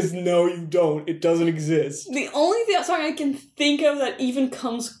 Because no, you don't. It doesn't exist. The only song I can think of that even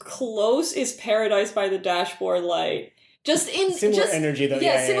comes close is Paradise by the Dashboard Light. Similar energy, though.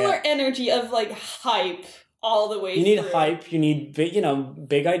 Yeah, similar energy of, like, hype all the way through. You need hype. You need,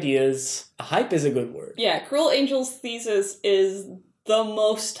 big ideas. Hype is a good word. Yeah, Cruel Angel's Thesis is the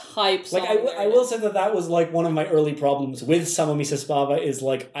most hype song. Like, I will say that was, like, one of my early problems with Samomisa Spava is,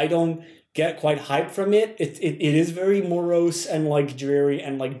 like, I don't get quite hype from it. It is very morose and, like, dreary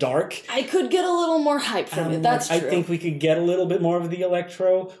and, like, dark. I could get a little more hype from it, that's true. I think we could get a little bit more of the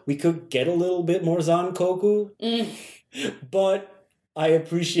electro. We could get a little bit more Zankoku. But I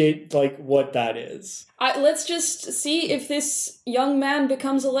appreciate, like, what that is. Let's just see if this young man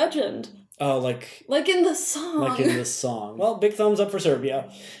becomes a legend. Oh, like in the song. Like in the song. Well, big thumbs up for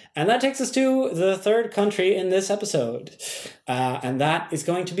Serbia. And that takes us to the third country in this episode. And that is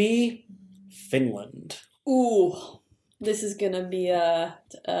going to be Finland. Ooh. This is going to be a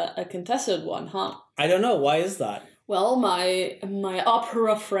contested one, huh? I don't know. Why is that? Well, my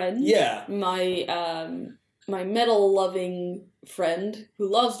opera friend. Yeah. My metal-loving friend who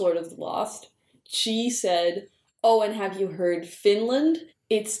loves Lord of the Lost, she said, "Oh, and have you heard Finland?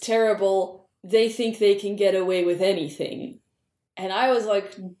 It's terrible. They think they can get away with anything." And I was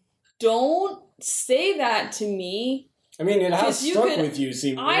like, don't say that to me. I mean, it has stuck with you.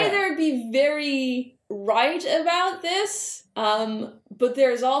 See, either be very right about this, but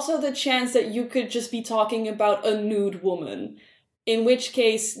there's also the chance that you could just be talking about a nude woman, in which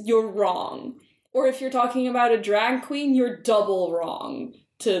case you're wrong. Or if you're talking about a drag queen, you're double wrong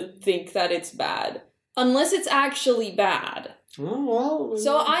to think that it's bad. Unless it's actually bad. Oh, well...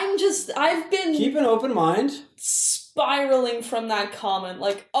 So I've been... Keep an open mind. Spiraling from that comment.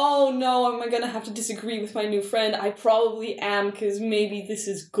 Like, oh no, am I gonna have to disagree with my new friend? I probably am, because maybe this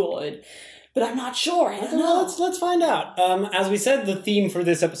is good. But I'm not sure. I don't know. Let's find out. As we said, the theme for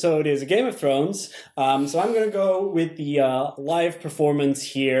this episode is Game of Thrones. So I'm going to go with the live performance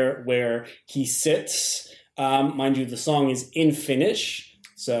here where he sits. Mind you, the song is in Finnish.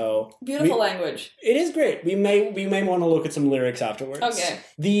 So beautiful language. It is great. We may want to look at some lyrics afterwards. Okay.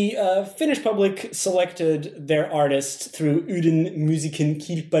 The Finnish public selected their artist through Yhden Musiikin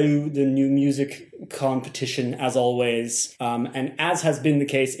Kilpailu, the new music competition, as always. And as has been the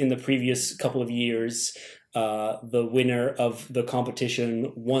case in the previous couple of years, the winner of the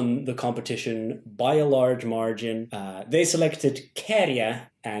competition won the competition by a large margin. They selected Kärjä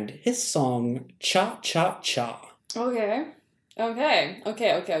and his song Cha Cha Cha. Okay.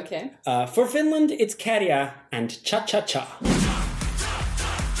 For Finland, it's Kärjä and Cha Cha Cha.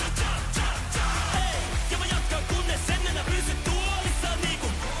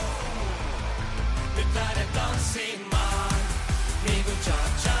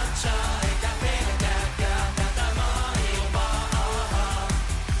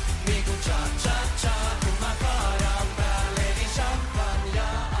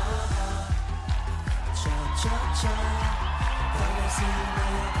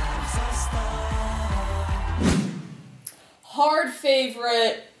 Hard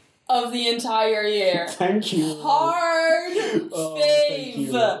favorite of the entire year. Thank you. Hard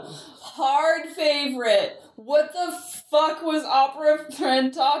favorite. What the fuck was Opera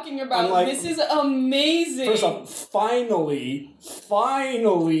Friend talking about? Like, this is amazing. First off, finally,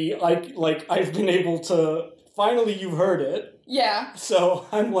 I've been able to finally you've heard it. Yeah. So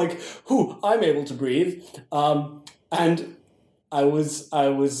I'm like, I'm able to breathe. And I was,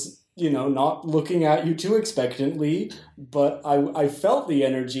 not looking at you too expectantly, but I felt the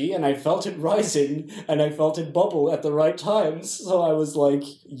energy and I felt it rising and I felt it bubble at the right times. So I was like,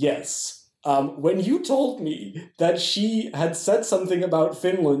 yes. When you told me that she had said something about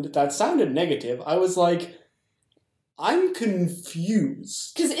Finland that sounded negative, I was like, I'm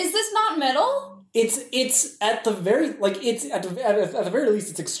confused. Because is this not metal? It's at the very at the very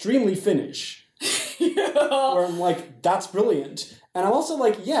least it's extremely Finnish. Yeah. Where I'm like, that's brilliant. And I'm also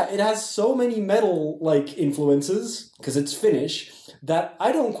like, yeah, it has so many metal like influences because it's Finnish that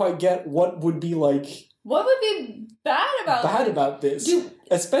I don't quite get what would be like. What would be bad about this?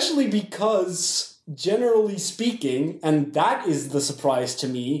 Especially because, generally speaking, and that is the surprise to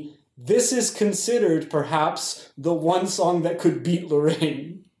me, this is considered perhaps the one song that could beat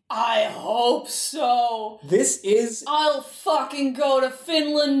Lorraine. I hope so. I'll fucking go to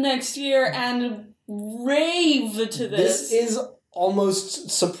Finland next year and rave to this. This is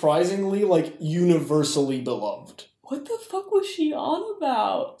almost surprisingly, like, universally beloved. What the fuck was she on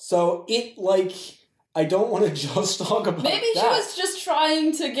about? So it, like, I don't want to just talk about Maybe she was just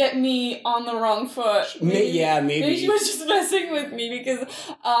trying to get me on the wrong foot. Maybe. Maybe she was just messing with me because,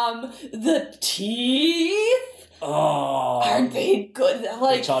 the teeth... Oh. Aren't they good?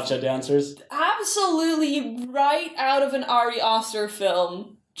 Like, the cha-cha dancers? Absolutely right out of an Ari Aster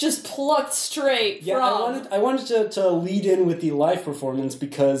film. Just plucked straight from... I wanted to lead in with the live performance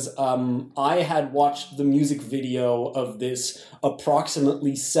because I had watched the music video of this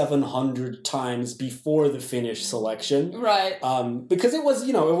approximately 700 times before the Finnish selection. Right. Because it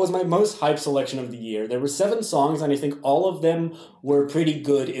was my most hyped selection of the year. There were 7 songs, and I think all of them were pretty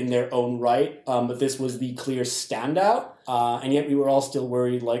good in their own right, but this was the clear standout. And yet we were all still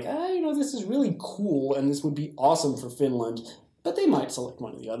worried, like, this is really cool, and this would be awesome for Finland. But they might select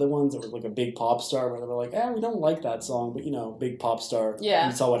one of the other ones. There was like a big pop star where they were like, we don't like that song, but big pop star. Yeah.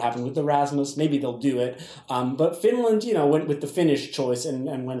 We saw what happened with Erasmus. Maybe they'll do it. But Finland, went with the Finnish choice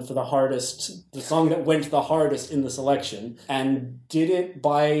and went for the song that went the hardest in the selection and did it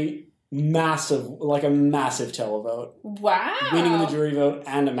by a massive televote. Wow. Winning the jury vote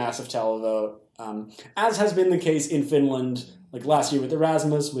and a massive televote. As has been the case in Finland, like last year with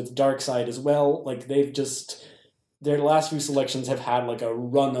Erasmus, with Dark Side as well. Like they've just... Their last few selections have had like a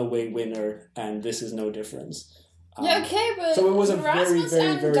runaway winner, and this is no difference. But so it was a Erasmus very,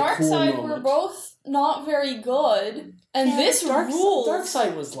 very, very Dark cool Side moment. were both not very good, and this rules. Dark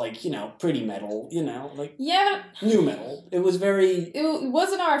Side was like pretty metal, like new metal. It was very. It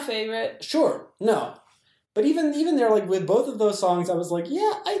wasn't our favorite. Sure, no, but even there, like with both of those songs, I was like,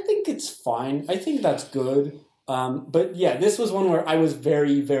 I think it's fine. I think that's good. But yeah, this was one where I was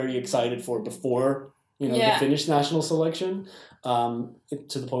very, very excited for before. The Finnish national selection, to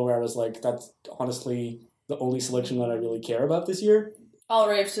the point where I was like, that's honestly the only selection that I really care about this year. I'll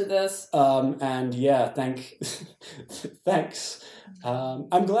rave to this. And yeah, thanks.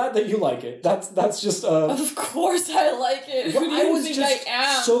 I'm glad that you like it. That's just... Of course I like it. Who do you think I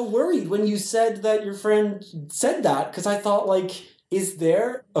am? So worried when you said that your friend said that, because I thought, like... Is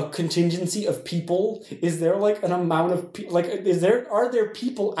there a contingency of people? Is there, like, an amount of... are there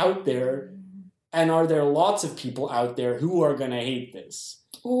people out there... And are there lots of people out there who are going to hate this?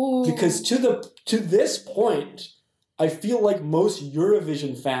 Ooh. Because to this point, I feel like most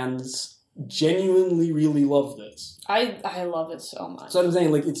Eurovision fans genuinely really love this. I love it so much. So I'm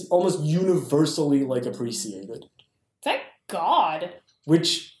saying, like, it's almost universally, like, appreciated. Thank God.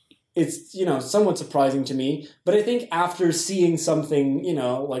 Which is, somewhat surprising to me. But I think after seeing something,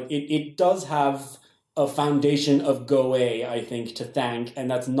 like, it does have... a foundation of Goe, I think, to thank, and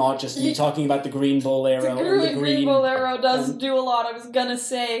that's not just me talking about the Green Bolero. The Green Bolero does do a lot, I was gonna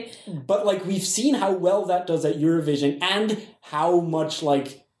say. But, like, we've seen how well that does at Eurovision, and how much,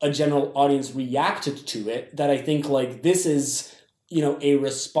 like, a general audience reacted to it, that I think, like, this is, a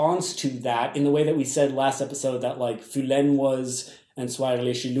response to that, in the way that we said last episode that, like, Fylen and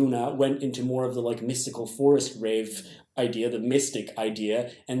Soirée Luna went into more of the, like, mystical forest rave idea, the mystic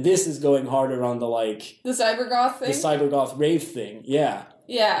idea, and this is going harder on the, like... The cybergoth thing? The cybergoth rave thing, yeah.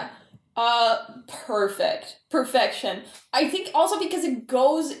 Yeah. Perfect. Perfection. I think also because it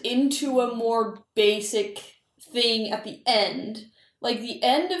goes into a more basic thing at the end. Like, the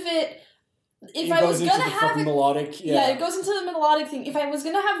end of it... If I was gonna have... melodic, yeah, it goes into the melodic thing. If I was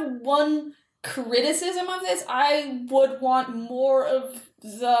gonna have one criticism of this, I would want more of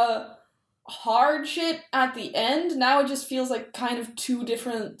the hard shit at the end. Now it just feels like kind of two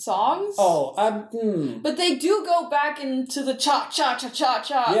different songs. But they do go back into the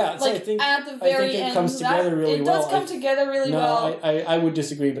cha-cha-cha-cha-cha. Yeah, so like, at the very end. It comes together really well. It does come together really well. I would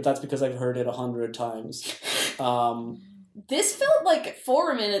disagree, but that's because I've heard it 100 times. This felt like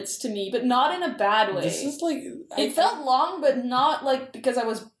 4 minutes to me, but not in a bad way. This is like... It felt long, but not like because I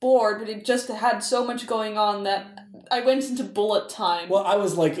was bored, but it just had so much going on that I went into bullet time. Well, I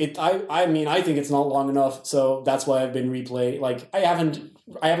was like, I mean, I think it's not long enough, so that's why I've been replaying. Like, I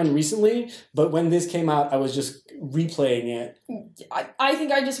haven't recently, but when this came out, I was just replaying it. I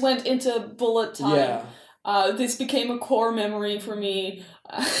think I just went into bullet time. Yeah. This became a core memory for me.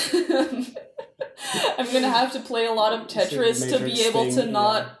 I'm gonna have to play a lot of Tetris to be able to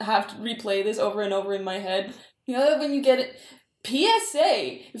not have to replay this over and over in my head. You know, when you get it...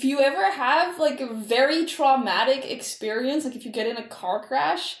 PSA, if you ever have like a very traumatic experience, like if you get in a car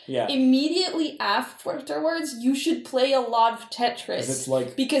crash, immediately afterwards you should play a lot of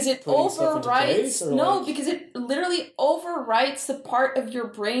Tetris. Because it overwrites because it literally overwrites the part of your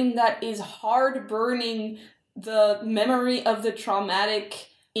brain that is hard burning the memory of the traumatic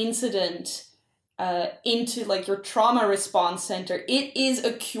incident into like your trauma response center. It is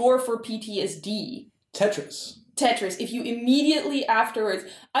a cure for PTSD. Tetris, if you immediately afterwards...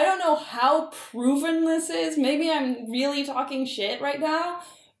 I don't know how proven this is. Maybe I'm really talking shit right now.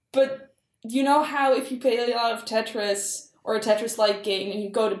 But you know how if you play a lot of Tetris or a Tetris-like game and you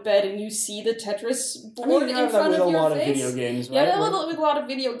go to bed and you see the Tetris board in front of your face? a lot of video games, right? Yeah, with a lot of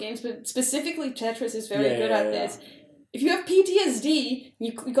video games, but specifically Tetris is very good at this. If you have PTSD,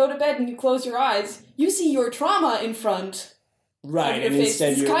 you go to bed and you close your eyes, you see your trauma in front. Right, and face.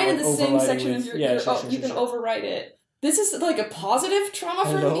 instead it's you're kind of the same overriding section of your... you can overwrite it. This is like a positive trauma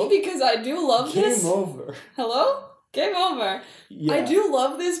for me because I do love this. Game over. Hello? Game over. Yeah. I do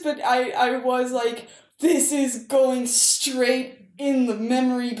love this, but I was like, this is going straight in the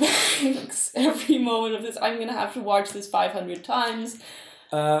memory banks every moment of this. I'm going to have to watch this 500 times.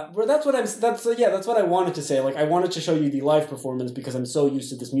 But that's what I wanted to say. Like, I wanted to show you the live performance because I'm so used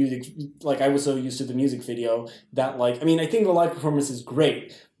to this music. Like, I was so used to the music video that, like, I mean, I think the live performance is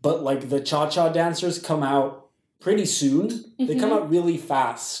great, but like the cha-cha dancers come out pretty soon. Mm-hmm. They come out really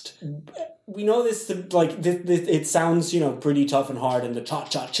fast. We know this, it sounds, pretty tough and hard in the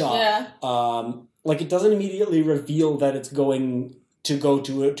cha-cha-cha. Yeah. Like, it doesn't immediately reveal that it's going to go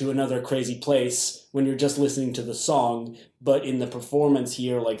to another crazy place when you're just listening to the song. But in the performance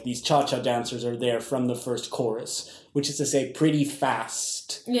here, like, these cha-cha dancers are there from the first chorus, which is to say pretty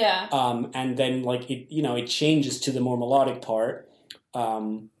fast. Yeah. And then, like, it changes to the more melodic part,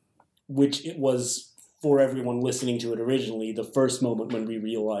 which it was, for everyone listening to it originally, the first moment when we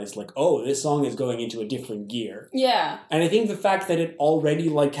realized, like, oh, this song is going into a different gear. Yeah. And I think the fact that it already,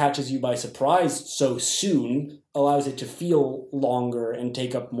 like, catches you by surprise so soon allows it to feel longer and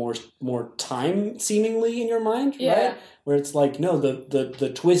take up more time, seemingly, in your mind, right? Where it's like, no,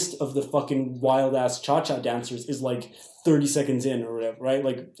 the twist of the fucking wild-ass cha-cha dancers is, like, 30 seconds in or whatever, right?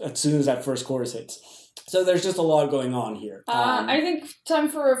 Like, as soon as that first chorus hits. So there's just a lot going on here. I think time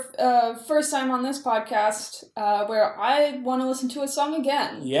for a first time on this podcast where I want to listen to a song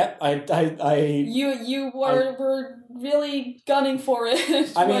again. Yep, You were really gunning for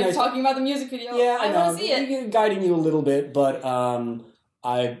it. I mean, talking about the music video. Yeah, I want to see it. Guiding you a little bit, but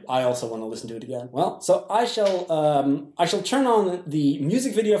I also want to listen to it again. Well, so I shall turn on the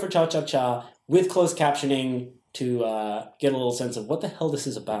music video for Cha Cha Cha with closed captioning to get a little sense of what the hell this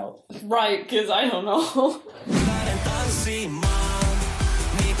is about. Right, because I don't know.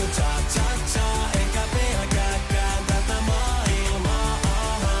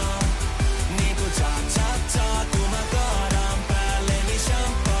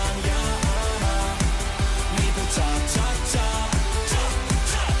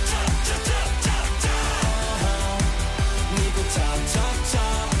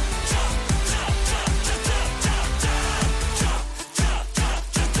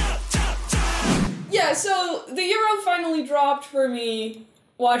 Yeah, so the Euro finally dropped for me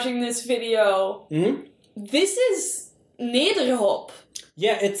watching this video. Mm-hmm. This is nederhop.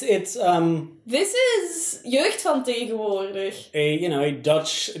 Yeah, it's This is jeugd van tegenwoordig. A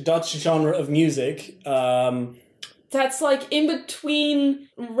Dutch genre of music. That's like in between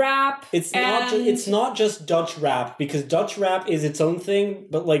rap. It's not just Dutch rap, because Dutch rap is its own thing,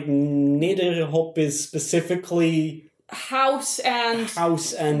 but like nederhop is specifically house and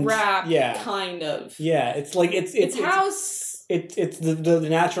rap, kind of. Yeah, it's like it's house. It's the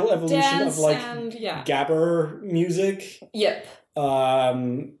natural evolution of like gabber music. Yep.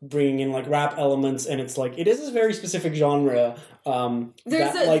 bringing in like rap elements, and it's like it is a very specific genre.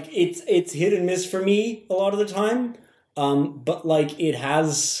 Like it's hit and miss for me a lot of the time. But like it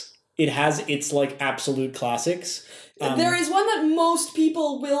has its like absolute classics. There is one that most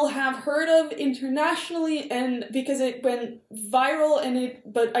people will have heard of internationally, and because it went viral,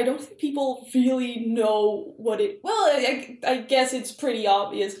 but I don't think people really know what it. Well, I guess it's pretty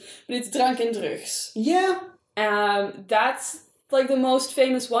obvious, but it's Drank en Drugs. Yeah. That's like the most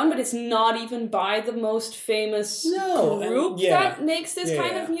famous one, but it's not even by the most famous group that makes this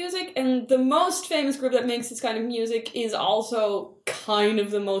kind of music. And the most famous group that makes this kind of music is also kind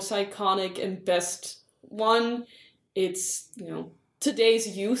of the most iconic and best one. It's,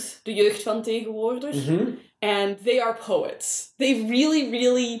 today's youth, de jeugd van tegenwoordig. Mm-hmm. And they are poets. They really,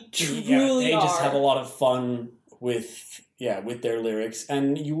 really, truly are. They just have a lot of fun with their lyrics.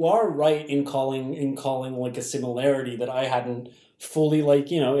 And you are right in calling like a similarity that I hadn't fully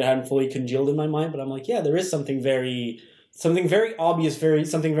it hadn't fully congealed in my mind, but I'm like, there is something very obvious,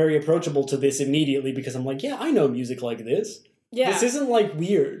 something very approachable to this immediately, because I'm like, I know music like this. Yeah. This isn't like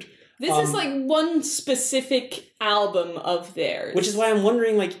weird. This is like one specific album of theirs. Which is why I'm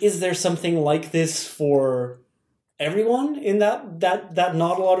wondering, like, is there something like this for everyone in that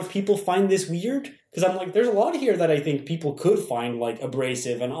not a lot of people find this weird? Because I'm like, there's a lot here that I think people could find, like,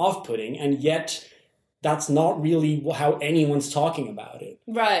 abrasive and off-putting, and yet that's not really how anyone's talking about it.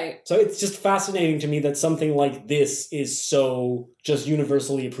 Right. So it's just fascinating to me that something like this is so just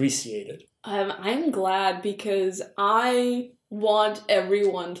universally appreciated. I'm glad, because I want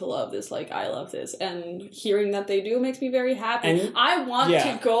everyone to love this like I love this, and hearing that they do makes me very happy. And I want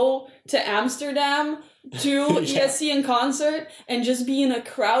to go to Amsterdam to ESC in concert and just be in a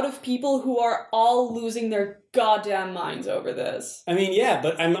crowd of people who are all losing their goddamn minds over this. I mean,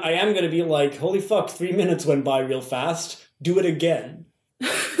 but I am going to be like, holy fuck, 3 minutes went by real fast. Do it again.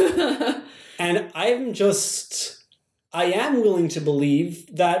 And I am willing to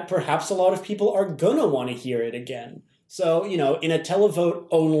believe that perhaps a lot of people are gonna want to hear it again. So, in a televote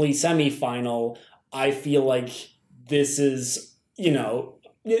only semifinal, I feel like this is,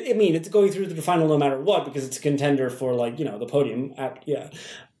 it's going through the final no matter what, because it's a contender for, like, the podium.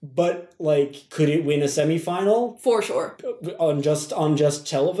 But, like, could it win a semifinal? For sure. On just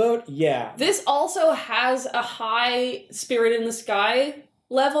televote? Yeah. This also has a high Spirit in the Sky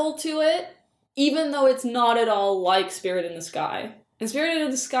level to it, even though it's not at all like Spirit in the Sky. And Spirit in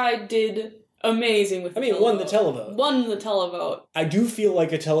the Sky did amazing with won the televote. Won the televote. I do feel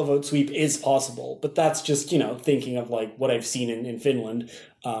like a televote sweep is possible, but that's just, thinking of, like, what I've seen in Finland.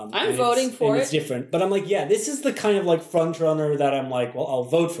 I'm voting for it. It's different. But I'm like, this is the kind of, like, front runner that I'm like, well, I'll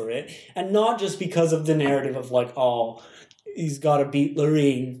vote for it. And not just because of the narrative of, like, he's got to beat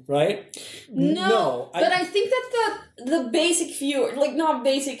Loreen, right? No, but I think that the basic viewer, like, not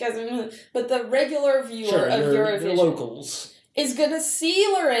basic as in, but the regular viewer of Eurovision, your locals, is gonna see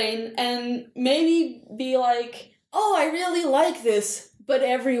Lorraine and maybe be like, oh, I really like this, but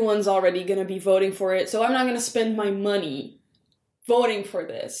everyone's already gonna be voting for it, so I'm not gonna spend my money voting for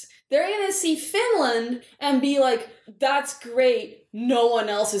this. They're gonna see Finland and be like, that's great, no one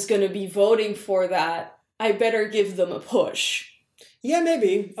else is gonna be voting for that, I better give them a push. Yeah,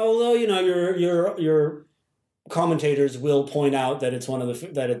 maybe. Although, your commentators will point out that it's one of the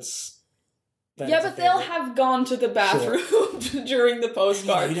but they'll have gone to the bathroom during the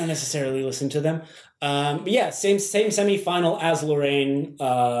postcard. You don't necessarily listen to them. But same semifinal as Lorraine.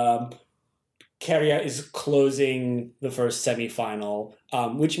 Kärja is closing the first semifinal,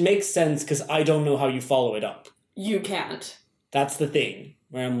 which makes sense because I don't know how you follow it up. You can't. That's the thing,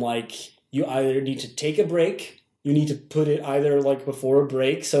 where I'm like, you either need to take a break, you need to put it either, like, before a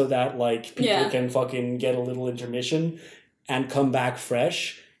break so that, like, people can fucking get a little intermission and come back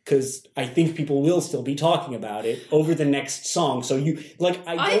fresh. Because I think people will still be talking about it over the next song. So I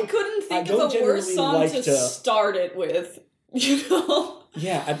couldn't think of a worse song to start it with,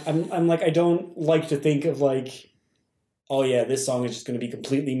 Yeah, I'm like, I don't like to think of, like, oh yeah, this song is just going to be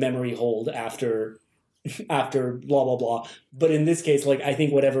completely memory hold after blah blah blah. But in this case, like, I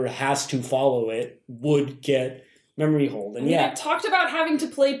think whatever has to follow it would get memory hold. And it talked about having to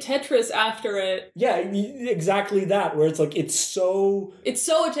play Tetris after it. Yeah, exactly that, where it's like, it's so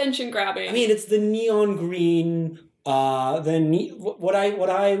attention grabbing. I mean, it's the neon green, what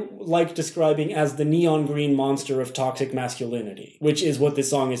I like describing as the neon green monster of toxic masculinity, which is what this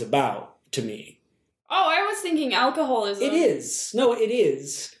song is about to me. Oh, I was thinking alcoholism. It is. No, it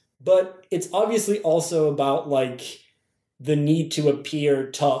is. But it's obviously also about, like, the need to appear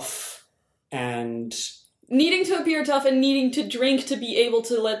tough and needing to appear tough and needing to drink to be able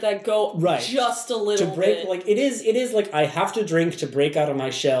to let that go just a little to break bit. like it is like I have to drink to break out of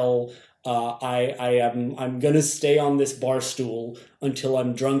my shell. I'm gonna stay on this bar stool until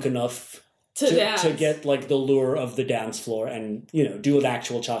I'm drunk enough to get like the lure of the dance floor and do an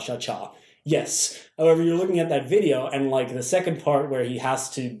actual cha-cha-cha. Yes. However, you're looking at that video and like the second part where he has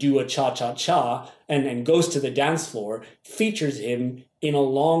to do a cha-cha-cha and goes to the dance floor features him in a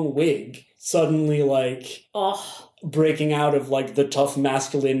long wig suddenly like breaking out of like the tough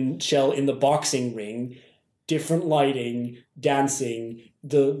masculine shell in the boxing ring, different lighting, dancing,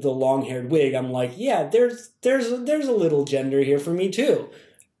 the long-haired wig. I'm like, yeah, there's a little gender here for me too.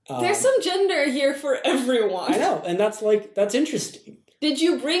 There's some gender here for everyone. I know, and that's interesting. Did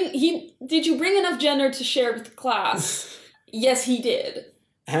you bring enough gender to share with the class? Yes, he did.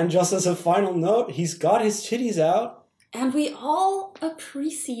 And just as a final note, he's got his titties out. And we all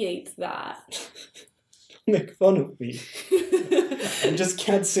appreciate that. Make fun of me. I just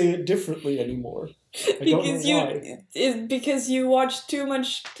can't say it differently anymore. I don't know why. Because you watched too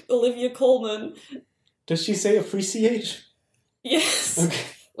much Olivia Colman. Does she say appreciate? Yes. Okay.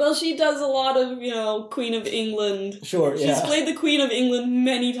 Well, she does a lot of, Queen of England. Sure, yeah. She's played the Queen of England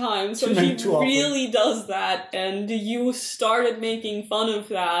many times, so she really does that, and you started making fun of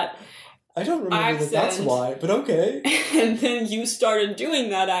that. I don't remember that's why, but okay. And then you started doing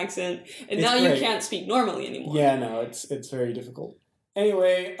that accent, and now you can't speak normally anymore. Yeah, no, it's very difficult.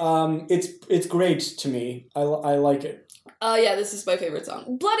 Anyway, it's great to me. I like it. Yeah, this is my favorite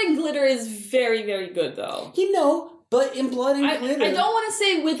song. Blood and Glitter is very, very good, though. But in Blood and Glitter... I don't want to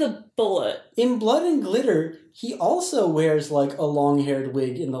say with a bullet. In Blood and Glitter, he also wears, like, a long-haired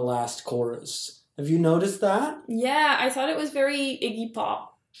wig in the last chorus. Have you noticed that? Yeah, I thought it was very Iggy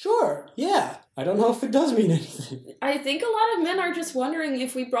Pop. Sure, yeah. I don't know if it does mean anything. I think a lot of men are just wondering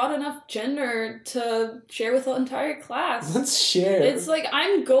if we brought enough gender to share with the entire class. Let's share. It's like,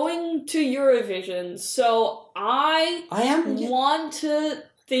 I'm going to Eurovision, so I want to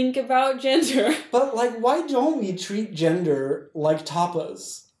think about gender. But, like, why don't we treat gender like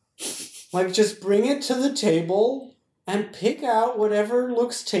tapas? Like, just bring it to the table and pick out whatever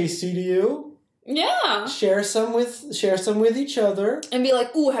looks tasty to you. Yeah. Share some with each other. And be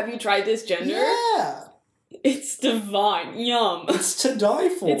like, ooh, have you tried this gender? Yeah. It's divine. Yum. It's to die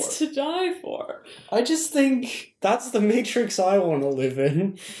for. It's to die for. I just think that's the Matrix I want to live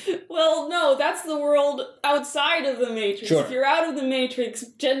in. Well, no, that's the world outside of the Matrix. Sure. If you're out of the Matrix,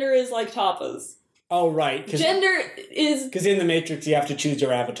 gender is like tapas. Oh, right. Gender is... Because in the Matrix, you have to choose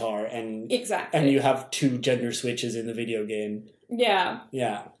your avatar. Exactly. And you have 2 gender switches in the video game. Yeah.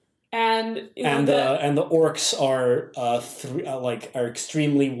 Yeah. And the orcs are are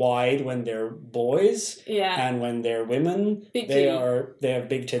extremely wide when they're boys. Yeah. And when they're women, they have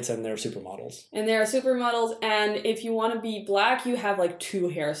big tits and they're supermodels. And they are supermodels, and if you want to be black, you have like 2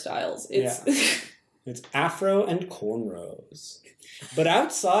 hairstyles. It's afro and cornrows. But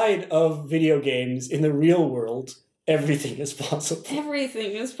outside of video games, in the real world, everything is possible.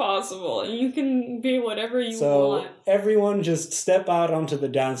 Everything is possible. You can be whatever you want. So everyone just step out onto the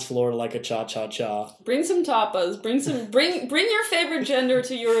dance floor like a cha-cha-cha. Bring some tapas. Bring your favorite gender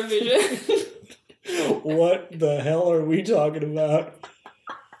to Eurovision. What the hell are we talking about?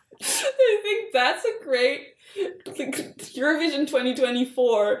 I think that's a great Eurovision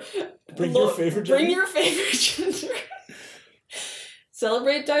 2024. Bring your favorite gender. Bring your favorite gender.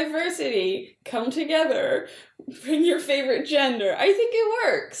 Celebrate diversity. Come together. Bring your favorite gender. I think it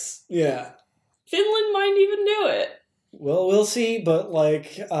works. Yeah. Finland might even do it. Well, we'll see, but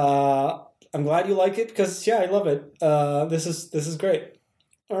like, I'm glad you like it because, yeah, I love it. This is great.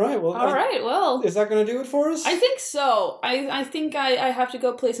 All right, well. Is that going to do it for us? I think so. I think I have to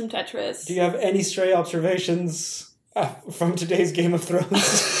go play some Tetris. Do you have any stray observations from today's Game of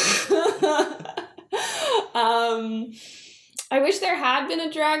Thrones? I wish there had been a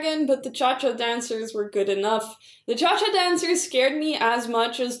dragon, but the cha-cha dancers were good enough. The cha-cha dancers scared me as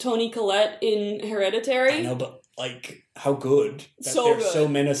much as Toni Collette in Hereditary. I know, but, like, how good. That so they're good. So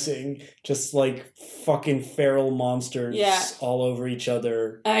menacing. Just, like, fucking feral monsters all over each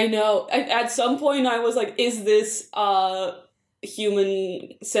other. I know. At some point, I was like, is this a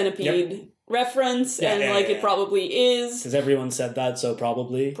human centipede reference? It probably is. Because everyone said that, so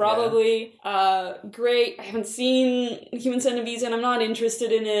probably. Great. I haven't seen Human Centipedes, and I'm not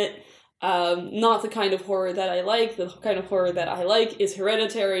interested in it. Not the kind of horror that I like. The kind of horror that I like is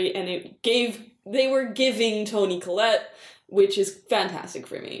Hereditary, and they were giving Toni Collette, which is fantastic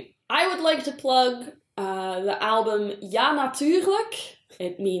for me. I would like to plug the album Ja Natuurlijk.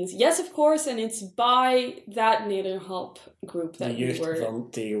 It means yes, of course, and it's by that Nederhop group that we were... van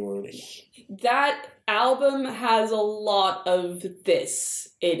tegenwoordig. That album has a lot of this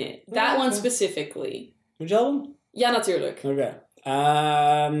in it. That one specifically. Which album? Ja, natuurlijk. Okay.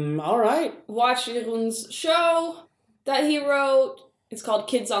 Alright. Watch Jeroen's show that he wrote. It's called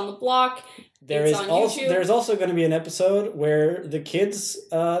Kids on the Block. There's also going to be an episode where the kids,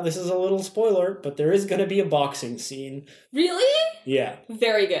 this is a little spoiler, but there is going to be a boxing scene. Really? Yeah.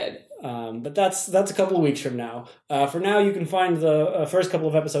 Very good. But that's a couple of weeks from now. For now, you can find the first couple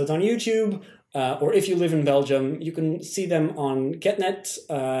of episodes on YouTube, or if you live in Belgium, you can see them on GetNet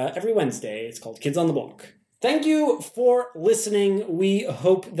every Wednesday. It's called Kids on the Block. Thank you for listening. We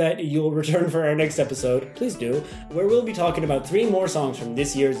hope that you'll return for our next episode. Please do, where we'll be talking about 3 more songs from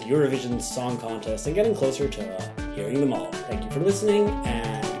this year's Eurovision Song Contest and getting closer to hearing them all. Thank you for listening,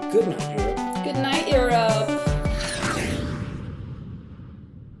 and good night, Europe. Good night, Europe.